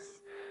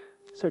 release.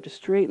 Start to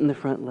straighten the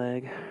front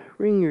leg.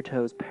 Bring your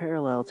toes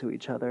parallel to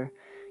each other.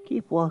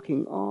 Keep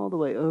walking all the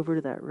way over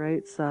to that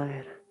right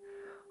side,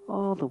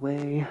 all the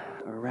way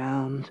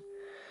around,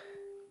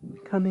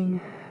 coming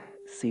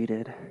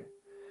seated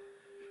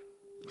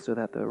so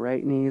that the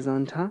right knee is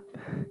on top.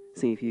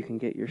 See if you can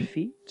get your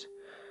feet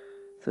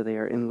so they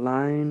are in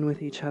line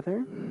with each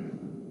other.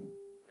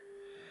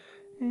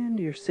 And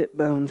your sit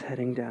bones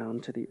heading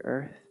down to the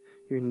earth,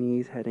 your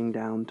knees heading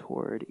down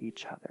toward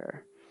each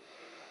other.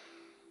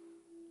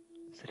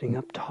 Sitting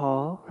up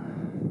tall,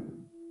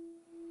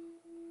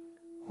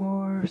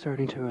 or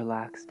starting to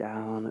relax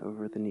down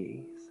over the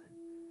knees.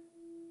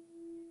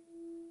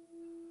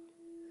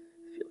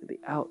 Feel the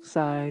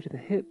outside of the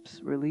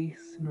hips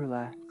release and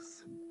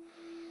relax.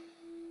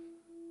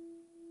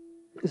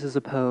 This is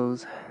a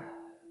pose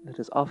that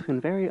is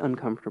often very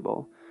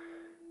uncomfortable,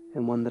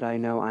 and one that I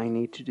know I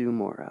need to do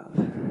more of.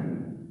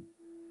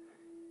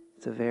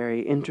 It's a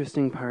very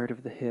interesting part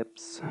of the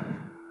hips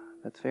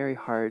that's very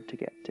hard to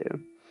get to.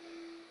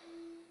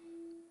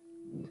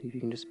 See if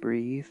you can just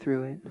breathe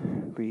through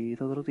it.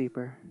 Breathe a little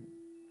deeper.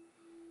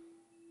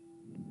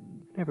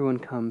 Everyone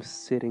comes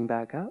sitting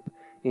back up.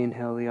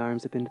 Inhale the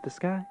arms up into the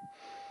sky.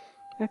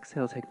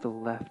 Exhale, take the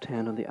left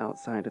hand on the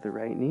outside of the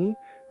right knee.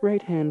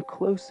 Right hand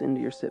close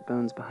into your sit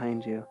bones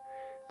behind you.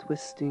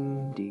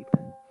 Twisting deep.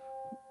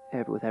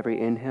 With every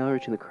inhale,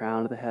 reaching the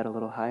crown of the head a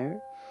little higher.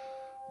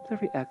 With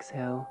every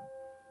exhale,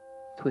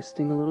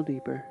 twisting a little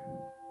deeper.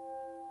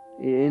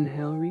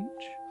 Inhale, reach.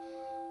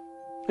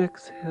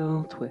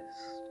 Exhale, twist.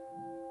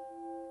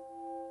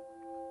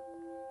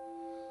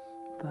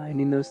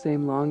 Finding those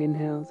same long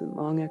inhales and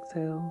long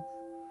exhales.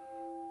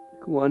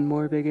 One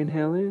more big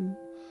inhale in.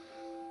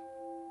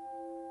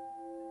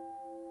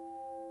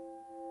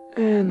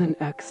 And then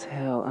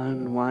exhale,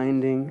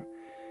 unwinding.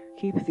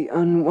 Keep the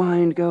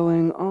unwind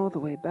going all the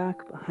way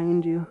back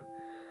behind you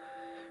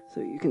so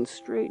you can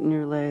straighten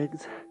your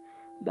legs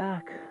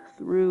back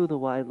through the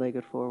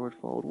wide-legged forward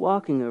fold,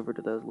 walking over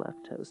to those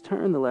left toes.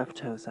 Turn the left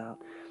toes out,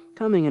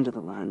 coming into the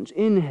lunge,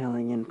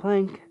 inhaling in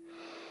plank.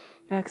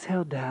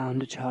 Exhale down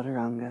to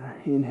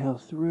chaturanga. Inhale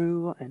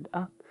through and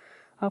up,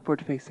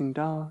 upward facing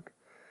dog.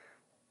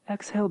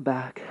 Exhale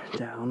back,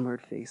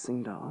 downward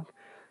facing dog.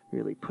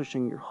 Really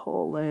pushing your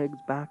whole legs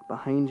back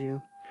behind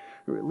you.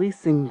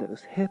 Releasing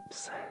those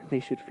hips. They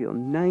should feel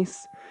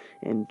nice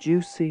and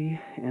juicy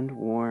and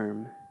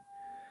warm.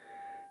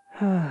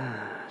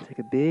 Take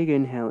a big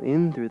inhale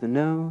in through the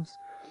nose.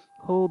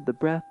 Hold the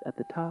breath at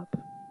the top.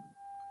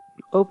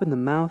 Open the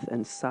mouth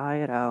and sigh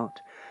it out.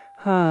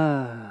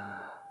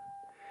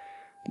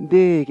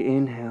 Big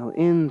inhale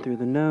in through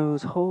the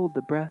nose. Hold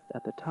the breath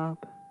at the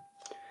top.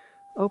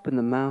 Open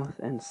the mouth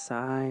and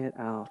sigh it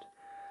out.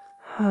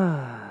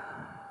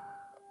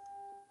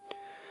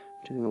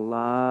 Doing a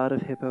lot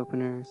of hip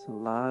openers, a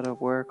lot of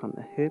work on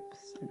the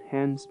hips and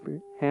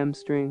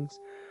hamstrings,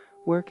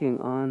 working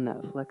on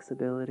that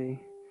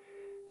flexibility.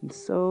 And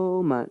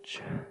so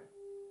much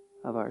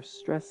of our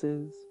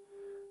stresses,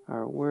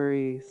 our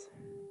worries,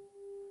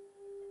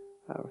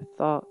 our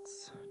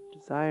thoughts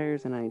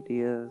desires and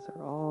ideas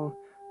are all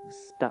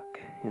stuck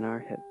in our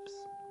hips.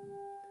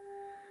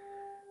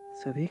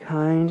 So be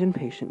kind and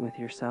patient with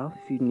yourself.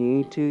 If you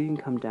need to, you can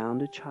come down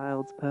to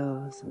child's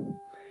pose.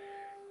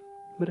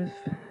 But if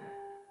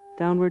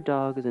downward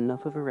dog is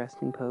enough of a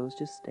resting pose,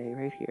 just stay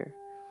right here.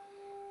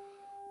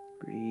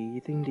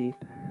 Breathing deep.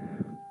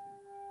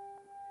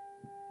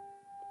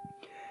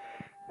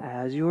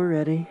 As you're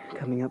ready,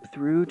 coming up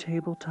through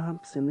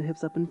tabletop, send the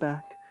hips up and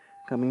back,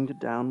 coming to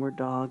downward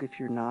dog if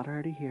you're not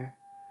already here.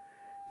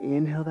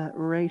 Inhale that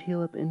right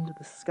heel up into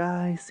the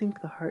sky,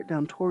 sink the heart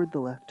down toward the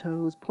left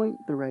toes, point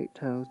the right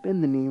toes,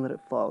 bend the knee, let it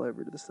fall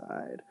over to the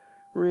side,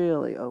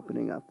 really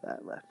opening up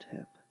that left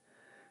hip.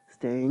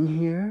 Staying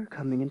here,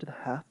 coming into the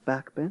half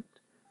back bend,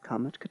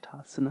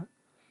 Kamatkatasana.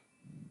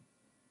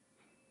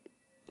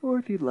 Or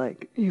if you'd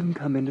like, you can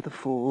come into the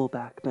full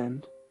back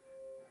bend,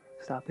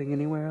 stopping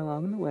anywhere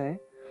along the way.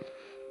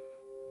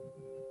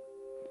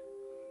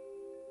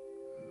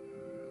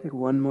 Take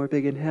one more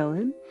big inhale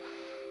in.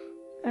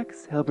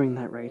 Exhale, bring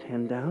that right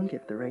hand down,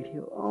 get the right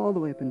heel all the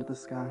way up into the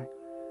sky.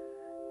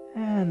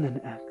 And then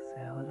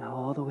exhale and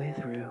all the way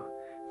through.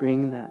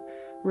 Bring that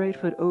right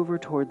foot over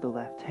toward the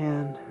left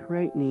hand,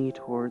 right knee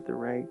toward the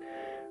right.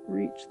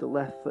 Reach the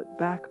left foot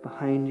back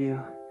behind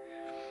you.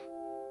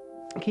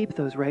 Keep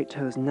those right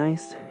toes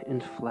nice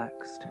and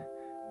flexed.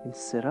 And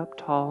sit up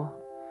tall,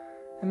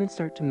 and then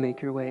start to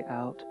make your way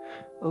out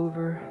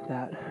over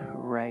that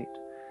right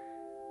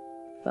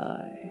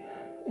thigh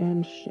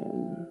and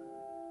shin.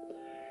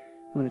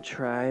 I'm going to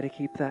try to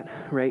keep that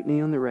right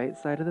knee on the right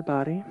side of the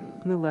body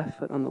and the left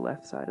foot on the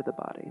left side of the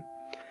body.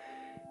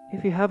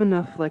 If you have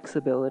enough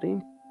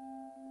flexibility,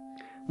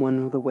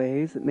 one of the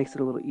ways that makes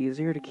it a little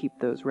easier to keep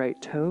those right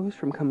toes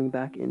from coming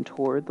back in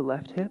toward the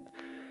left hip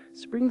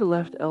is bring the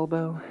left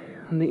elbow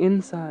on the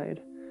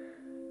inside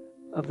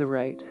of the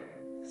right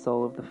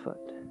sole of the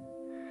foot,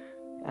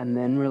 and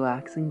then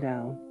relaxing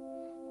down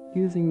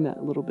using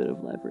that little bit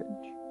of leverage.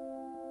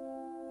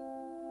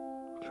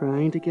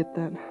 Trying to get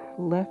that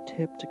left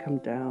hip to come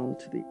down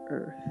to the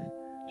earth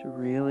to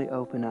really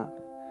open up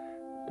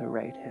the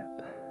right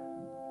hip.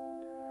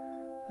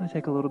 I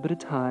take a little bit of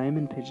time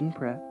in pigeon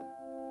prep,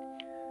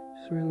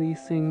 just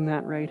releasing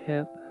that right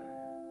hip.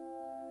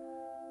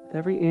 With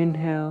every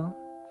inhale,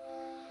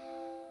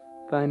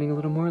 finding a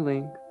little more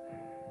length.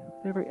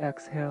 With every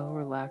exhale,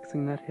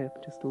 relaxing that hip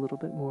just a little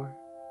bit more.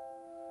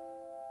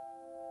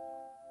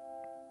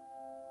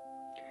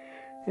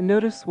 And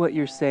notice what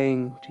you're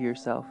saying to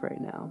yourself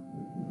right now.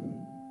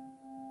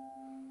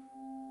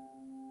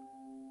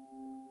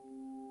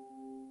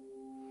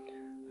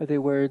 Are they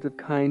words of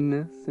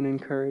kindness and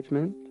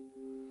encouragement?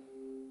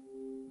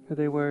 Are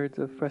they words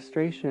of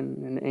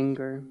frustration and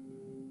anger?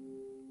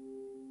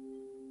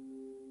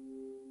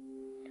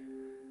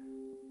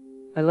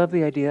 I love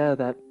the idea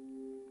that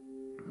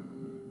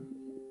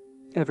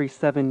every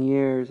 7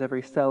 years,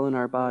 every cell in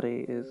our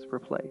body is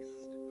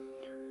replaced.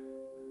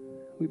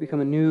 We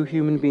become a new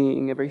human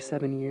being every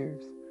 7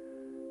 years.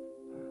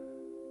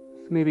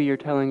 So maybe you're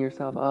telling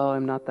yourself, oh,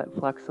 I'm not that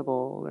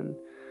flexible, and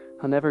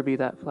I'll never be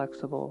that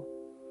flexible.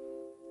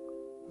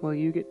 Well,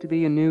 you get to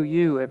be a new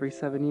you every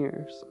 7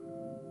 years.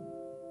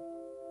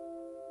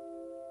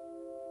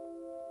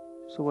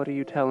 So what are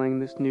you telling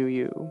this new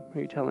you?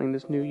 Are you telling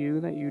this new you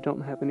that you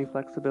don't have any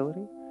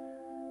flexibility?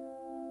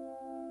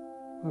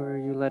 Or are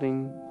you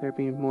letting there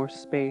be more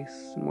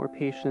space and more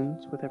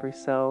patience with every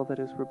cell that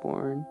is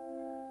reborn?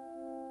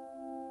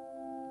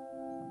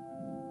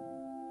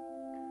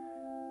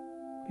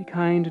 Be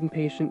kind and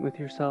patient with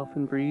yourself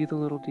and breathe a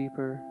little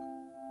deeper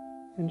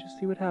and just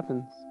see what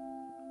happens.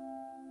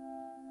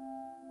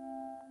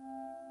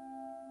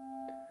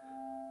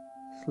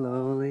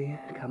 Slowly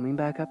coming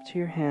back up to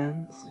your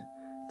hands,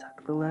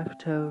 tuck the left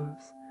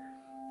toes,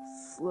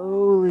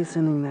 slowly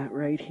sending that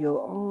right heel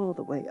all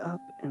the way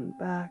up and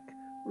back,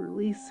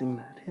 releasing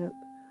that hip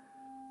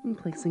and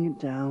placing it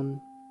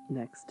down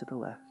next to the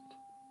left.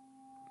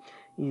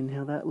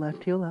 Inhale that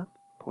left heel up,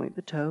 point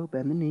the toe,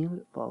 bend the knee, let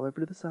it fall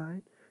over to the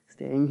side.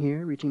 Staying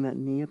here, reaching that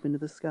knee up into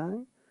the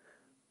sky,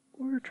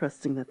 or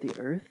trusting that the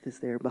earth is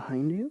there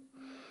behind you.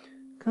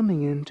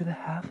 Coming into the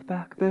half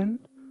back bend,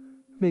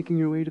 making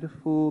your way to the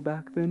full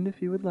back bend if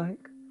you would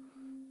like.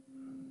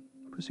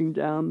 Pushing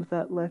down with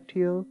that left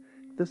heel,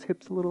 get those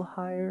hips a little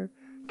higher,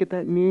 get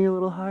that knee a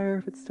little higher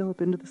if it's still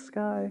up into the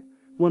sky.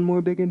 One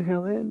more big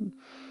inhale in.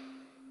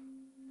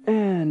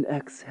 And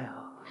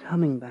exhale,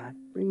 coming back,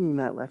 bringing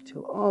that left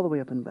heel all the way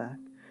up and back.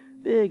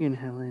 Big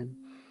inhale in.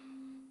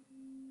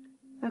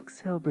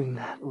 Exhale, bring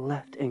that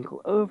left ankle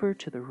over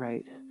to the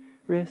right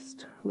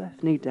wrist,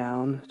 left knee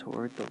down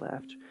toward the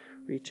left,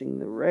 reaching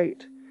the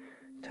right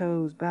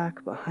toes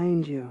back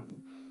behind you,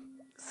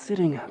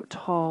 sitting up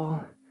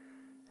tall,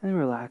 and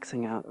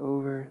relaxing out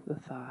over the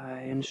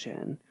thigh and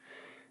shin.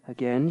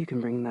 Again, you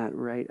can bring that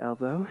right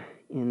elbow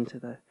into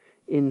the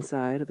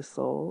inside of the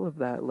sole of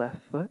that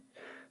left foot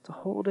to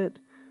hold it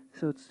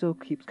so it still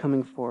keeps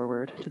coming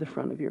forward to the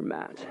front of your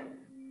mat.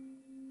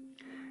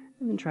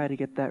 And then try to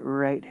get that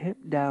right hip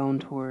down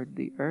toward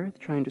the earth,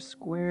 trying to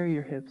square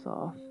your hips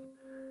off,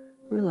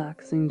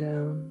 relaxing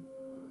down.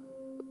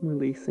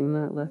 Releasing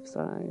that left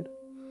side.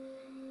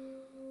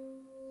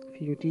 A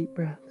few deep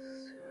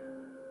breaths.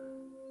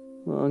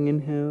 Long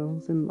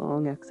inhales and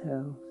long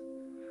exhales.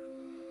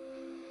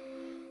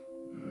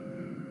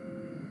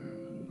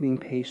 Being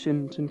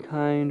patient and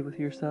kind with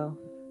yourself.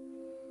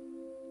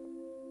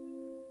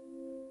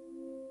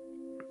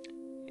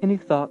 Any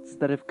thoughts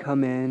that have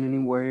come in, any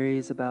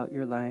worries about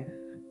your life,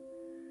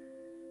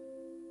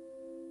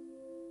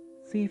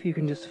 see if you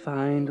can just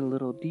find a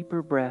little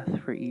deeper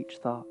breath for each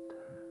thought.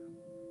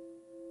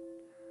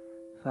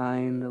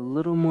 Find a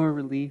little more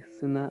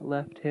release in that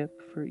left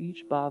hip for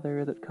each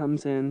bother that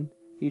comes in,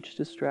 each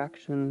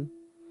distraction.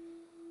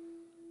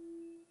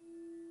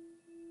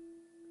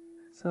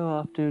 So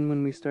often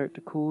when we start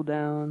to cool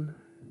down,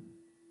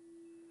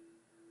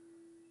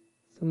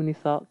 so many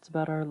thoughts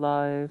about our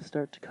lives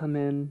start to come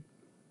in.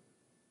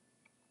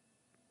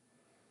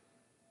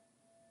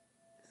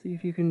 See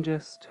if you can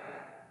just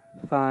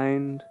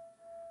find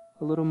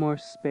a little more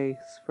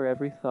space for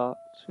every thought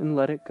and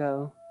let it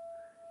go.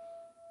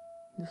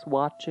 Just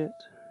watch it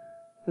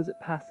as it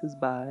passes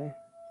by.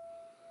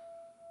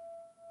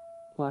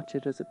 Watch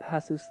it as it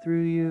passes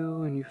through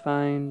you and you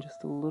find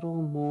just a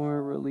little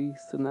more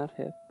release in that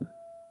hip.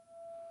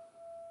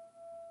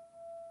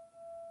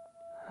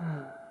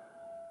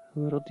 A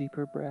little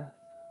deeper breath.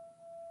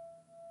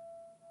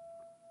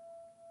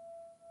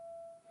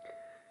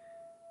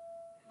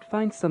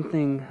 Find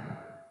something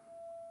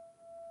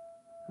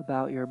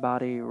about your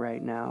body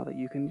right now that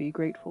you can be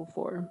grateful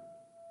for.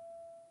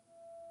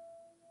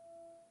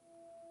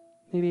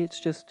 Maybe it's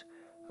just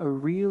a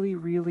really,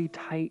 really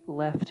tight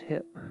left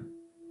hip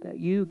that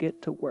you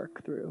get to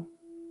work through.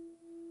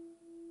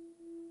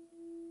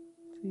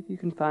 See if you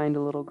can find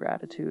a little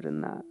gratitude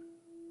in that.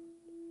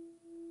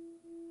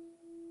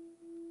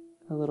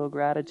 A little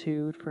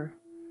gratitude for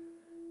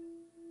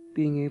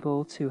being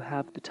able to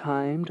have the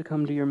time to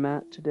come to your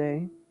mat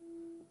today.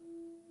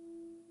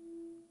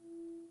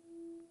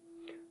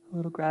 A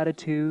little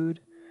gratitude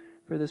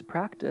for this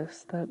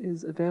practice that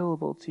is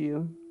available to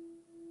you.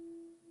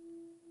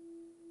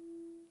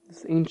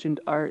 This ancient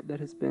art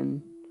that has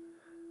been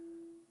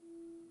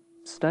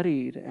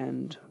studied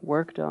and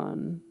worked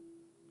on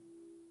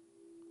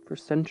for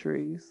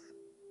centuries.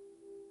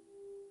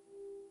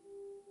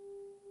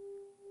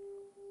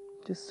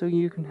 Just so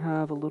you can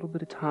have a little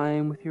bit of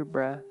time with your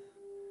breath,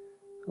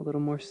 a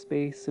little more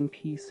space and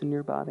peace in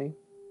your body.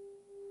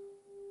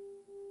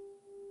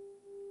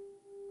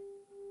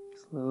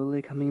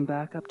 Slowly coming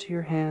back up to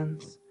your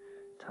hands,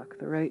 tuck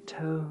the right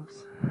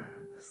toes,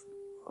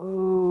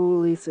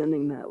 slowly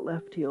sending that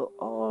left heel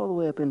all the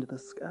way up into the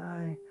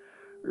sky,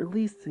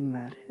 releasing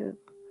that hip,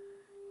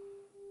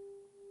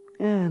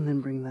 and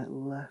then bring that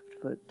left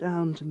foot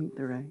down to meet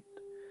the right.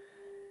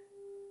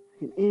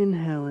 You can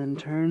inhale and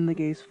turn the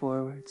gaze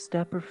forward,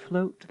 step or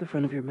float to the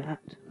front of your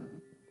mat.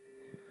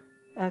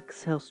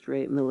 Exhale,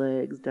 straighten the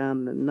legs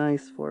down in a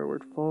nice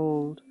forward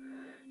fold.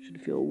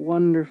 Should feel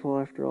wonderful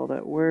after all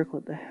that work.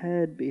 Let the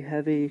head be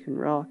heavy. You can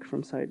rock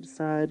from side to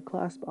side,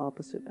 clasp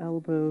opposite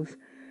elbows.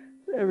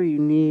 Whatever you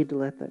need to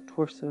let that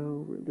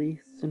torso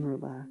release and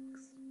relax.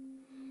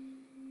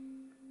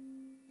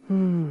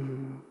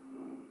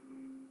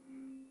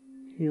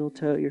 Heel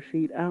toe your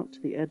feet out to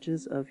the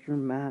edges of your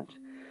mat.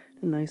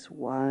 A nice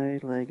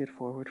wide-legged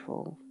forward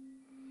fold.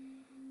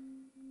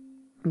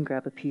 And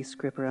grab a peace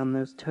grip around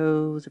those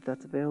toes if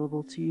that's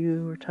available to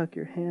you, or tuck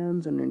your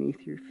hands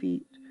underneath your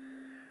feet.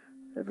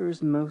 Whatever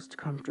is most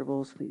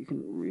comfortable so that you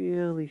can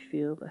really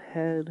feel the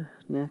head,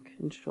 neck,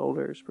 and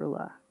shoulders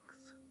relax.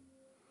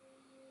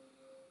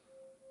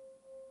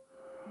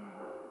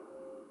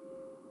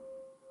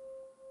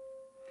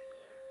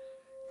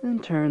 Then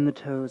turn the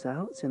toes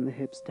out, send the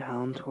hips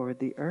down toward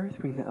the earth,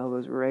 bring the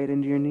elbows right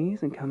into your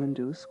knees, and come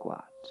into a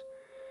squat.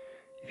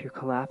 If you're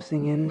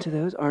collapsing into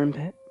those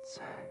armpits,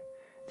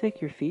 take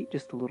your feet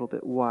just a little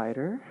bit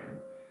wider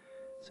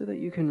so that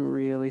you can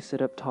really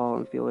sit up tall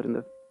and feel it in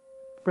the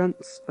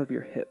fronts of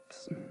your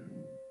hips.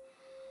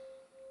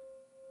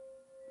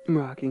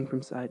 Rocking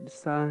from side to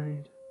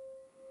side.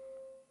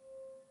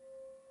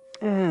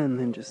 And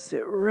then just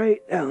sit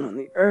right down on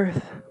the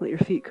earth. Let your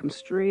feet come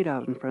straight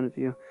out in front of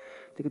you.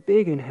 Take a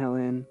big inhale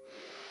in.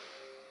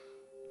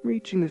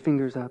 Reaching the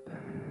fingers up.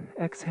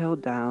 Exhale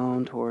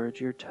down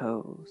towards your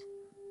toes.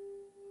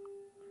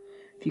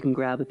 If you can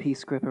grab a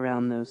peace grip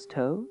around those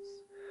toes.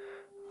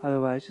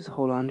 Otherwise, just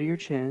hold on to your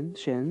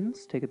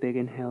shins. Take a big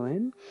inhale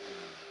in.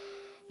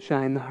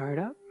 Shine the heart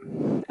up.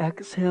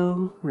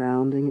 Exhale,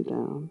 rounding it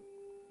down.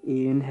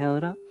 Inhale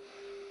it up.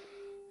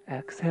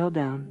 Exhale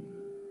down.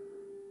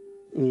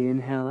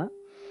 Inhale up.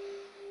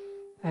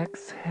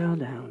 Exhale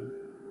down.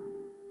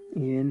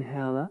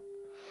 Inhale up.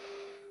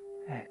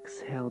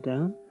 Exhale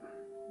down.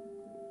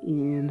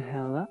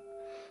 Inhale up.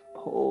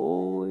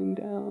 Pulling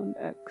down.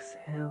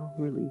 Exhale,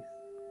 release.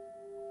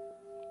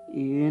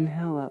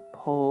 Inhale up,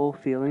 pull,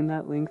 feeling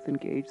that length,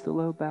 engage the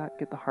low back,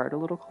 get the heart a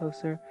little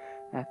closer.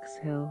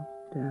 Exhale,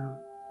 down.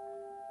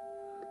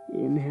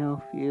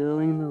 Inhale,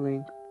 feeling the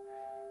length.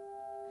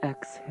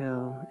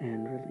 Exhale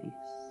and release.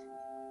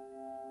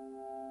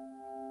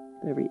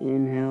 With every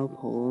inhale,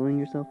 pulling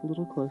yourself a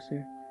little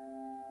closer.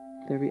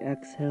 With every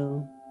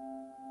exhale,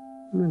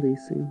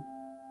 releasing.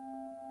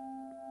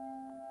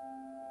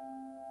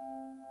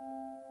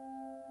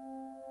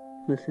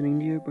 Listening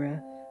to your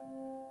breath.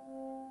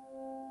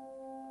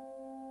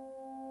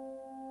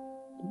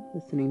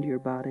 Listening to your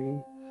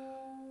body.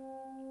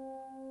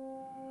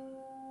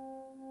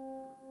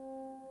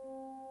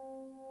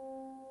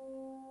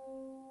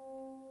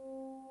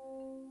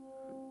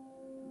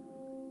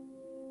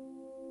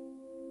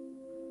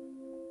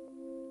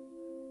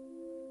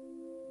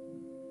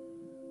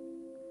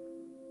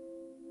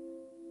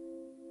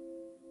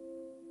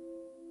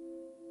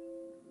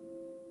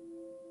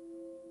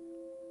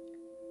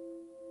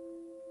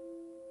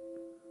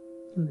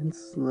 And then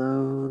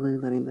slowly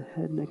letting the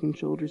head, neck, and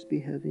shoulders be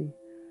heavy.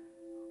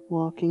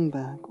 Walking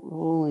back,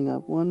 rolling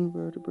up one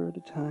vertebra at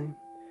a time.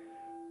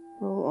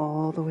 Roll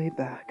all the way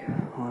back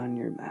on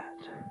your mat.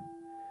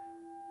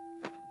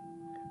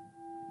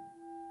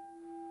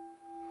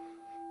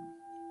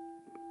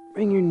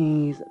 Bring your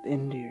knees up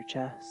into your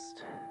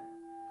chest.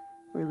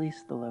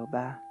 Release the low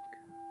back.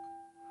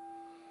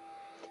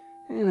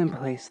 And then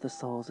place the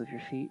soles of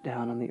your feet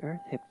down on the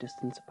earth, hip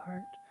distance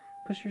apart.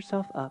 Push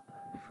yourself up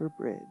for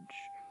bridge.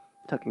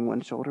 Tucking one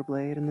shoulder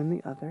blade and then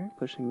the other,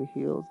 pushing the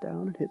heels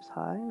down and hips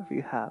high. If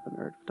you have an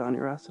Urdhva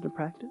Dhanurasana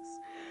practice,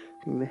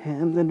 bring the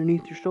hands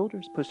underneath your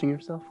shoulders, pushing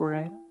yourself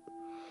right up.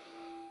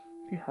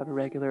 If you have a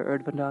regular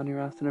Urdhva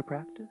Dhanurasana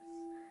practice,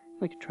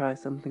 like to try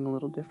something a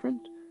little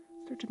different,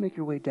 start to make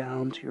your way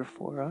down to your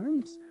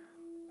forearms,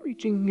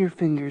 reaching your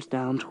fingers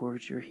down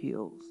towards your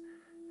heels,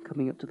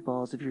 coming up to the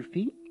balls of your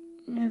feet,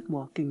 and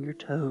walking your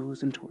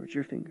toes in towards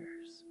your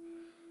fingers.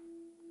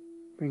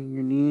 Bringing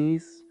your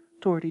knees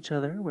toward each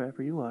other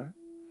wherever you are,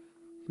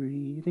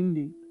 breathing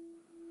deep.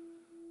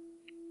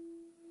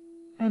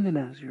 And then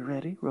as you're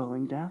ready,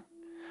 rolling down,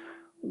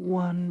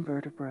 one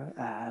vertebra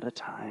at a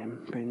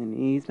time. Bring the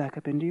knees back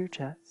up into your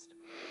chest.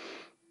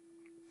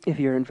 If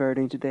you're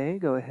inverting today,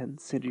 go ahead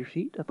and sit your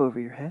feet up over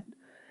your head,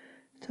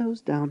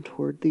 toes down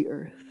toward the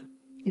earth.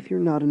 If you're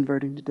not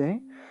inverting today,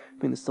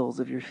 bring the soles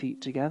of your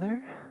feet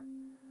together.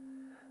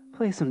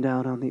 Place them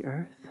down on the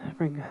earth.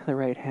 Bring the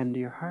right hand to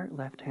your heart,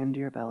 left hand to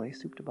your belly,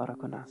 Supta Baddha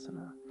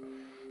Konasana.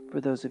 For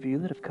those of you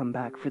that have come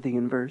back for the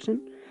inversion,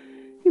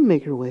 you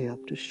make your way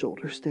up to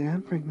shoulder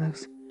stand. Bring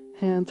those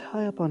hands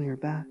high up on your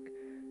back,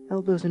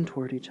 elbows in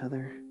toward each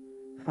other,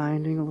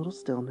 finding a little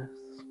stillness,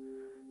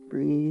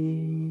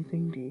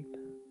 breathing deep.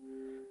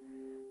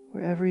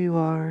 Wherever you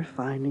are,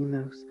 finding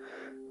those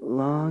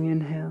long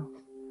inhales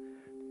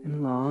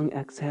and long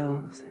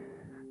exhales,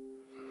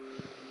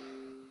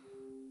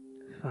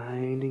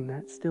 finding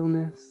that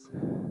stillness,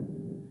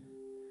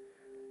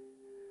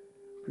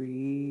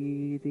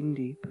 breathing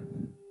deep.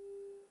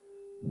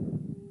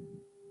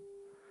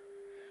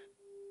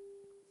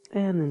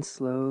 And then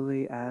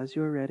slowly, as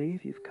you're ready,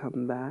 if you've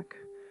come back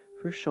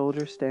for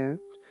shoulder stand,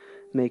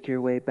 make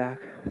your way back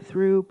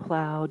through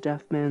plow,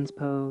 deaf man's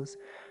pose,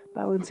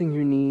 balancing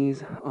your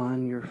knees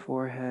on your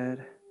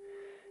forehead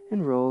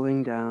and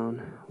rolling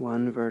down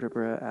one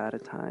vertebra at a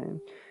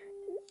time.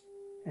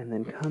 And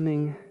then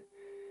coming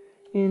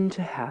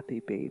into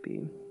happy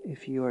baby.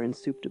 If you are in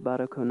Supta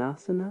Baddha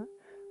Konasana,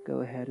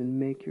 go ahead and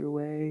make your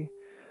way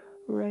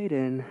right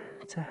in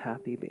to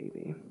happy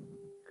baby.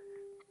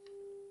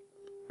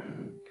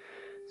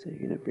 So you're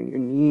going to bring your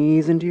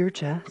knees into your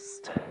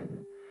chest,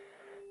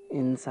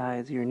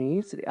 insides of your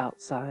knees to the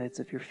outsides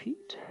of your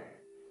feet,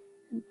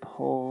 and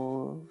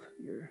pull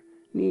your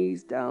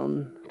knees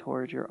down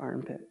towards your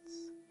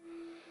armpits.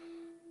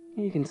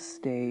 And you can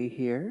stay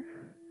here,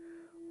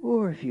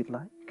 or if you'd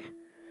like,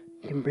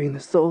 you can bring the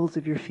soles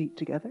of your feet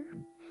together,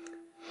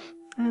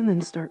 and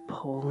then start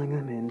pulling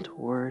them in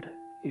toward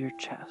your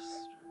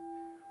chest.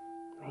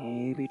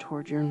 Maybe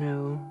toward your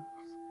nose,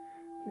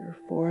 your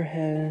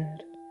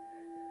forehead,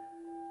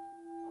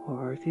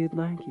 or if you'd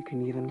like, you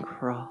can even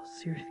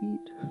cross your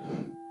feet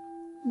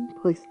and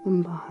place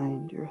them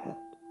behind your head.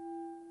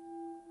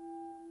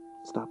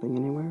 Stopping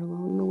anywhere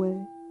along the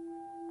way.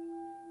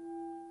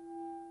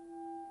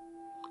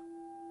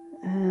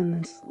 And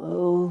then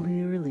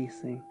slowly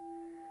releasing.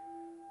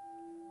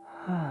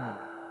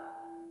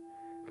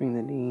 Bring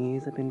the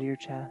knees up into your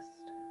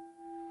chest.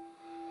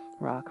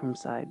 Rock from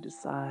side to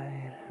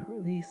side.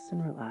 Release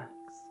and relax.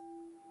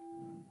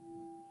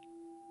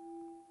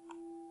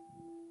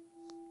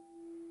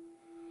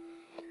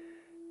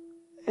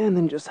 And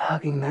then just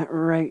hugging that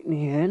right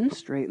knee in,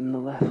 straighten the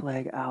left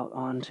leg out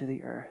onto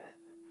the earth.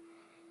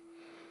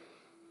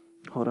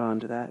 Hold on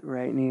to that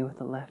right knee with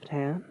the left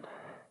hand.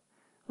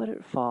 Let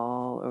it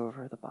fall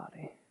over the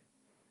body.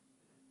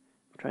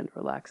 Trying to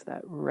relax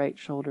that right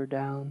shoulder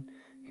down.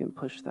 You can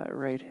push that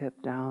right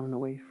hip down and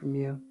away from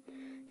you.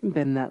 You can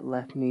bend that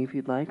left knee if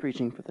you'd like,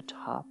 reaching for the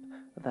top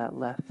of that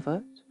left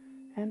foot.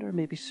 And or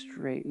maybe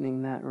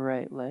straightening that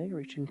right leg,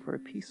 reaching for a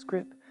peace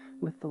grip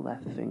with the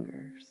left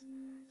fingers.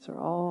 These are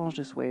all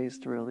just ways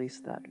to release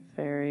that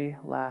very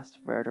last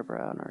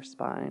vertebra on our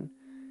spine.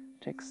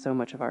 It takes so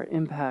much of our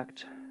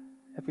impact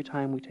every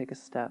time we take a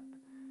step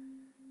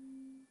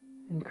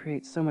and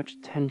creates so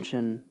much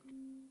tension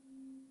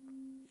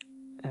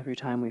Every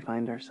time we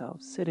find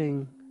ourselves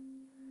sitting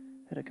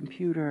at a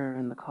computer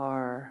in the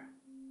car,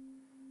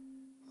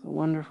 it's a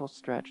wonderful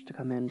stretch to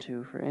come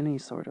into for any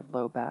sort of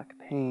low back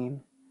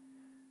pain.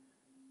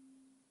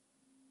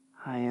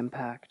 High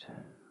impact,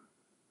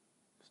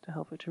 just to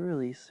help it to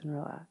release and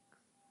relax.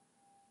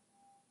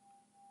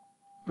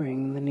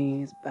 Bring the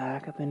knees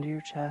back up into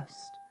your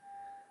chest.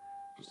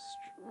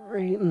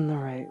 Straighten the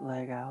right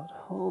leg out.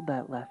 Hold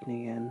that left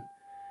knee in.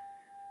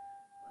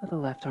 Let the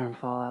left arm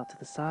fall out to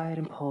the side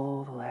and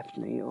pull the left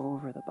knee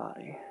over the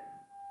body.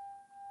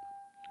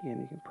 Again,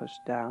 you can push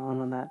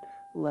down on that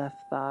left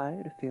thigh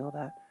to feel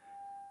that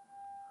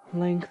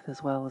length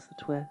as well as the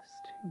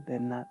twist.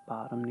 Bend that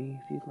bottom knee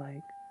if you'd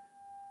like.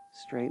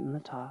 Straighten the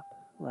top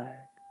leg.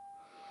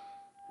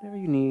 Whatever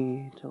you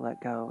need to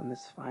let go in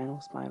this final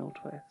spinal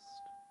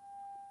twist.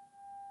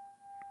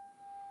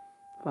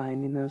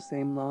 Finding those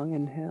same long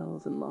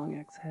inhales and long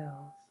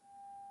exhales.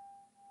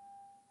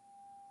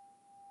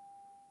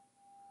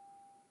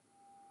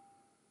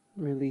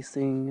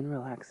 Releasing and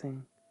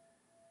relaxing.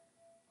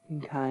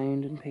 Being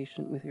kind and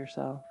patient with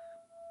yourself.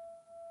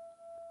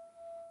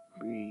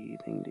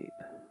 Breathing deep.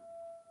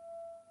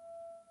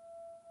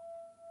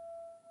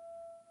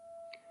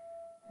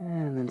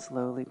 And then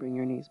slowly bring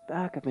your knees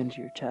back up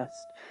into your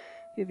chest.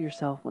 Give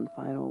yourself one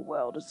final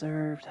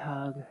well-deserved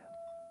hug.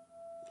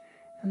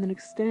 And then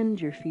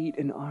extend your feet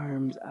and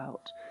arms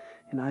out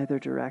in either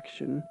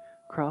direction.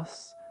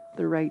 Cross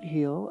the right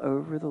heel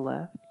over the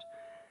left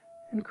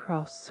and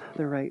cross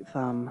the right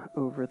thumb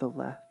over the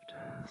left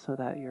so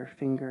that your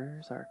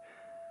fingers are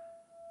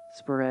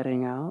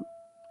spreading out.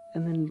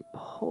 And then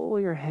pull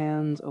your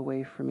hands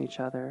away from each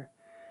other,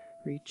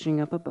 reaching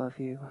up above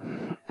you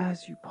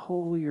as you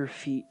pull your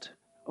feet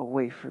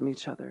away from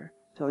each other,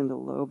 feeling the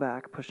low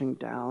back pushing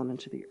down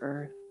into the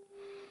earth.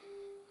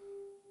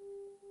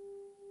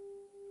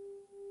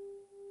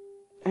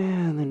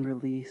 And then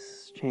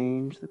release,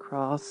 change the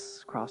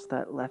cross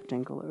that left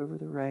ankle over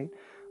the right,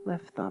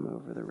 left thumb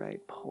over the right,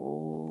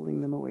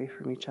 pulling them away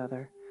from each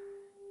other.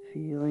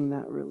 Feeling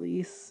that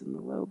release in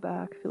the low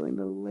back, feeling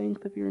the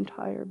length of your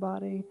entire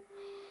body.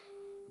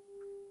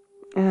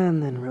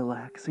 And then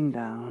relaxing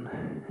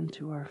down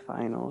into our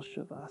final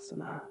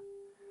Shavasana.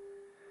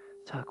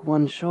 Tuck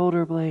one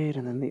shoulder blade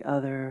and then the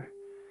other.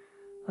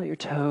 Let your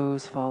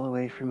toes fall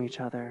away from each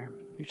other.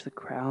 Reach the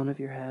crown of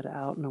your head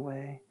out and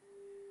away.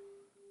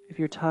 If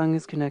your tongue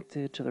is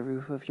connected to the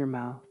roof of your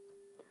mouth,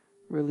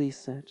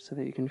 release it so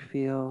that you can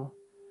feel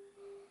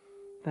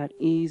that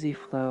easy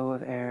flow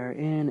of air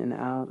in and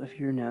out of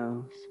your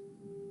nose.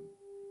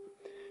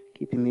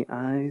 Keeping the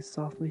eyes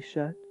softly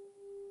shut.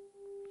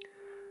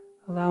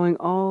 Allowing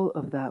all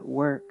of that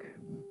work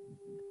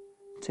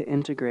to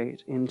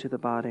integrate into the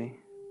body.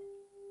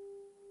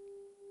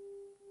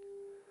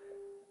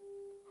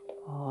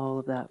 All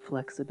of that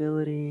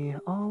flexibility,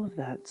 all of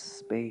that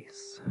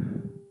space.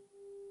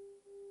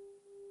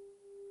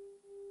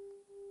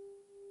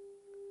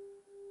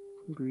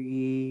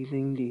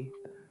 Breathing deep.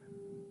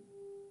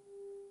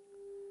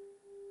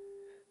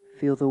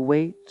 Feel the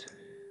weight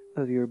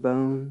of your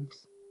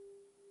bones,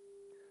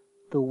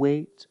 the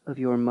weight of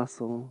your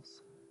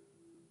muscles,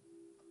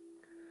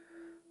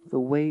 the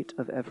weight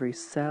of every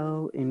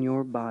cell in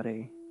your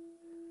body.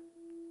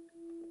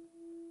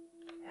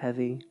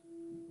 Heavy,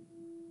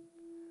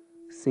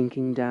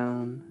 sinking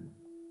down,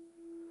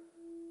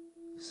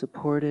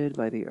 supported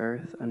by the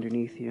earth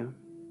underneath you.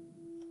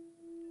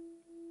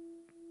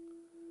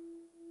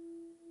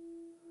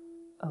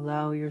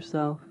 Allow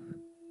yourself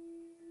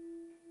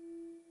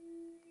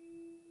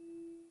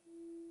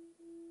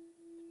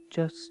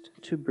just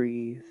to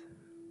breathe.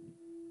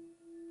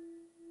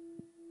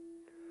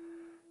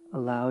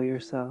 Allow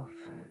yourself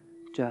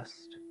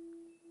just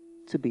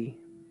to be.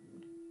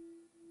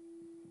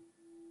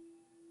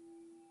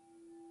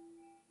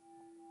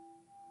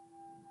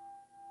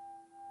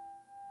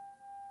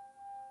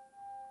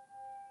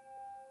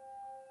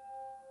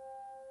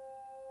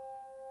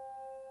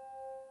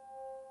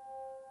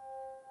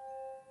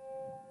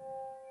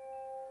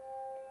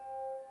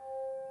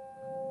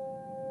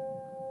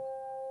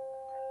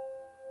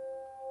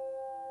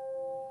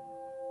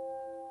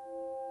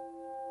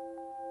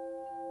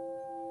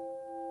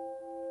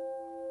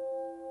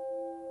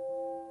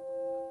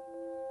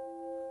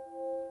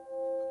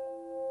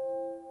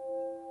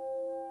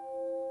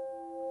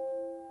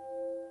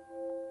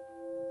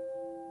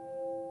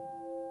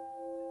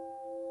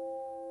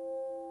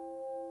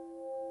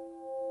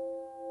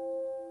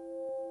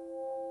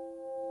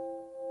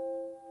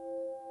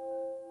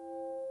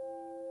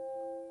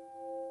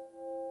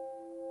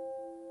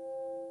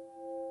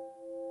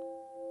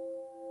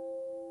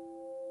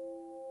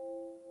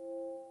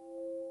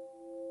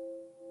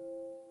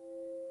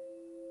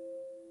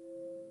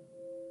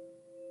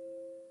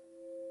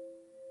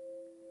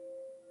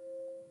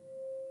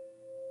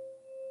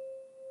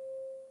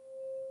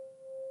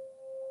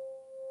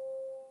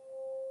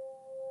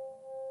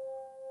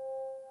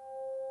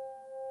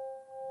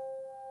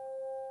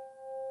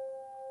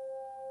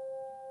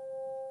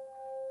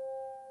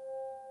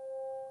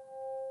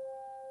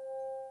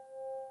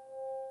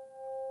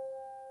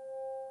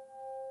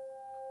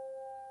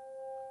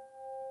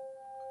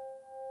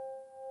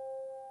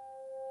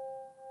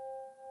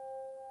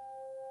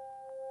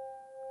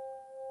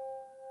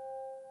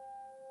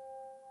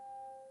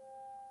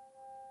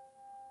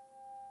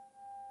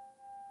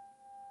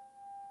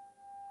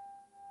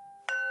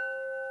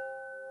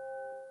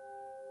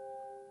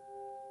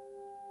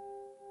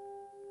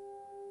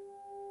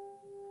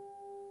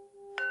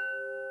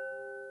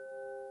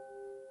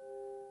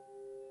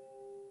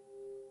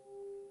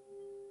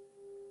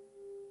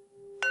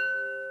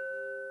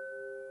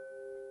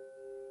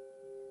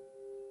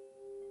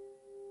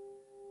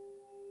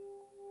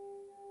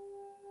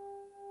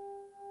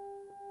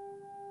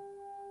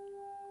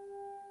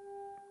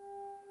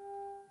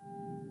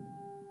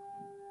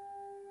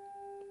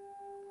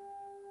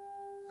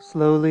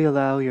 Slowly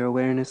allow your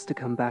awareness to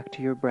come back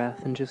to your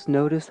breath and just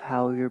notice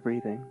how you're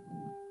breathing.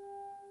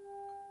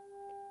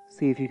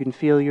 See if you can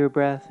feel your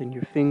breath in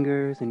your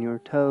fingers and your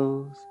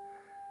toes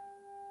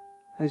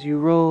as you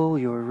roll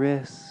your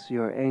wrists,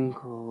 your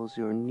ankles,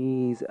 your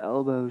knees,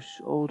 elbows,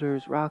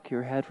 shoulders, rock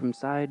your head from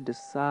side to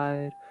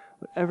side,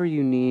 whatever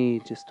you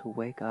need just to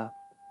wake up.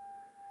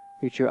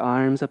 Reach your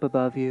arms up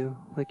above you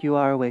like you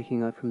are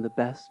waking up from the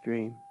best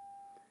dream.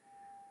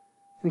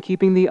 And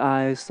keeping the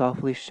eyes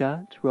softly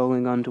shut,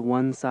 rolling onto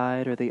one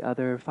side or the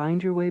other,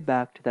 find your way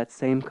back to that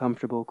same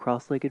comfortable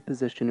cross-legged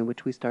position in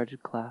which we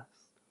started class.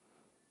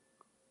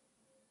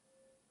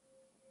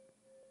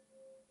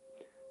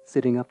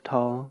 Sitting up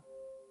tall,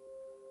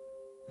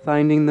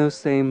 finding those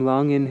same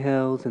long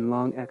inhales and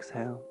long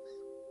exhales.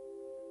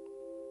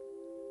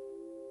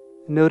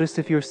 Notice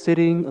if you're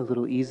sitting a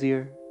little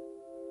easier,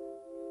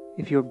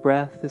 if your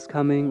breath is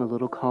coming a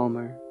little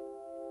calmer,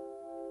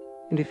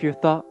 and if your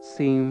thoughts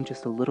seem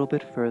just a little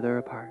bit further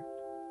apart.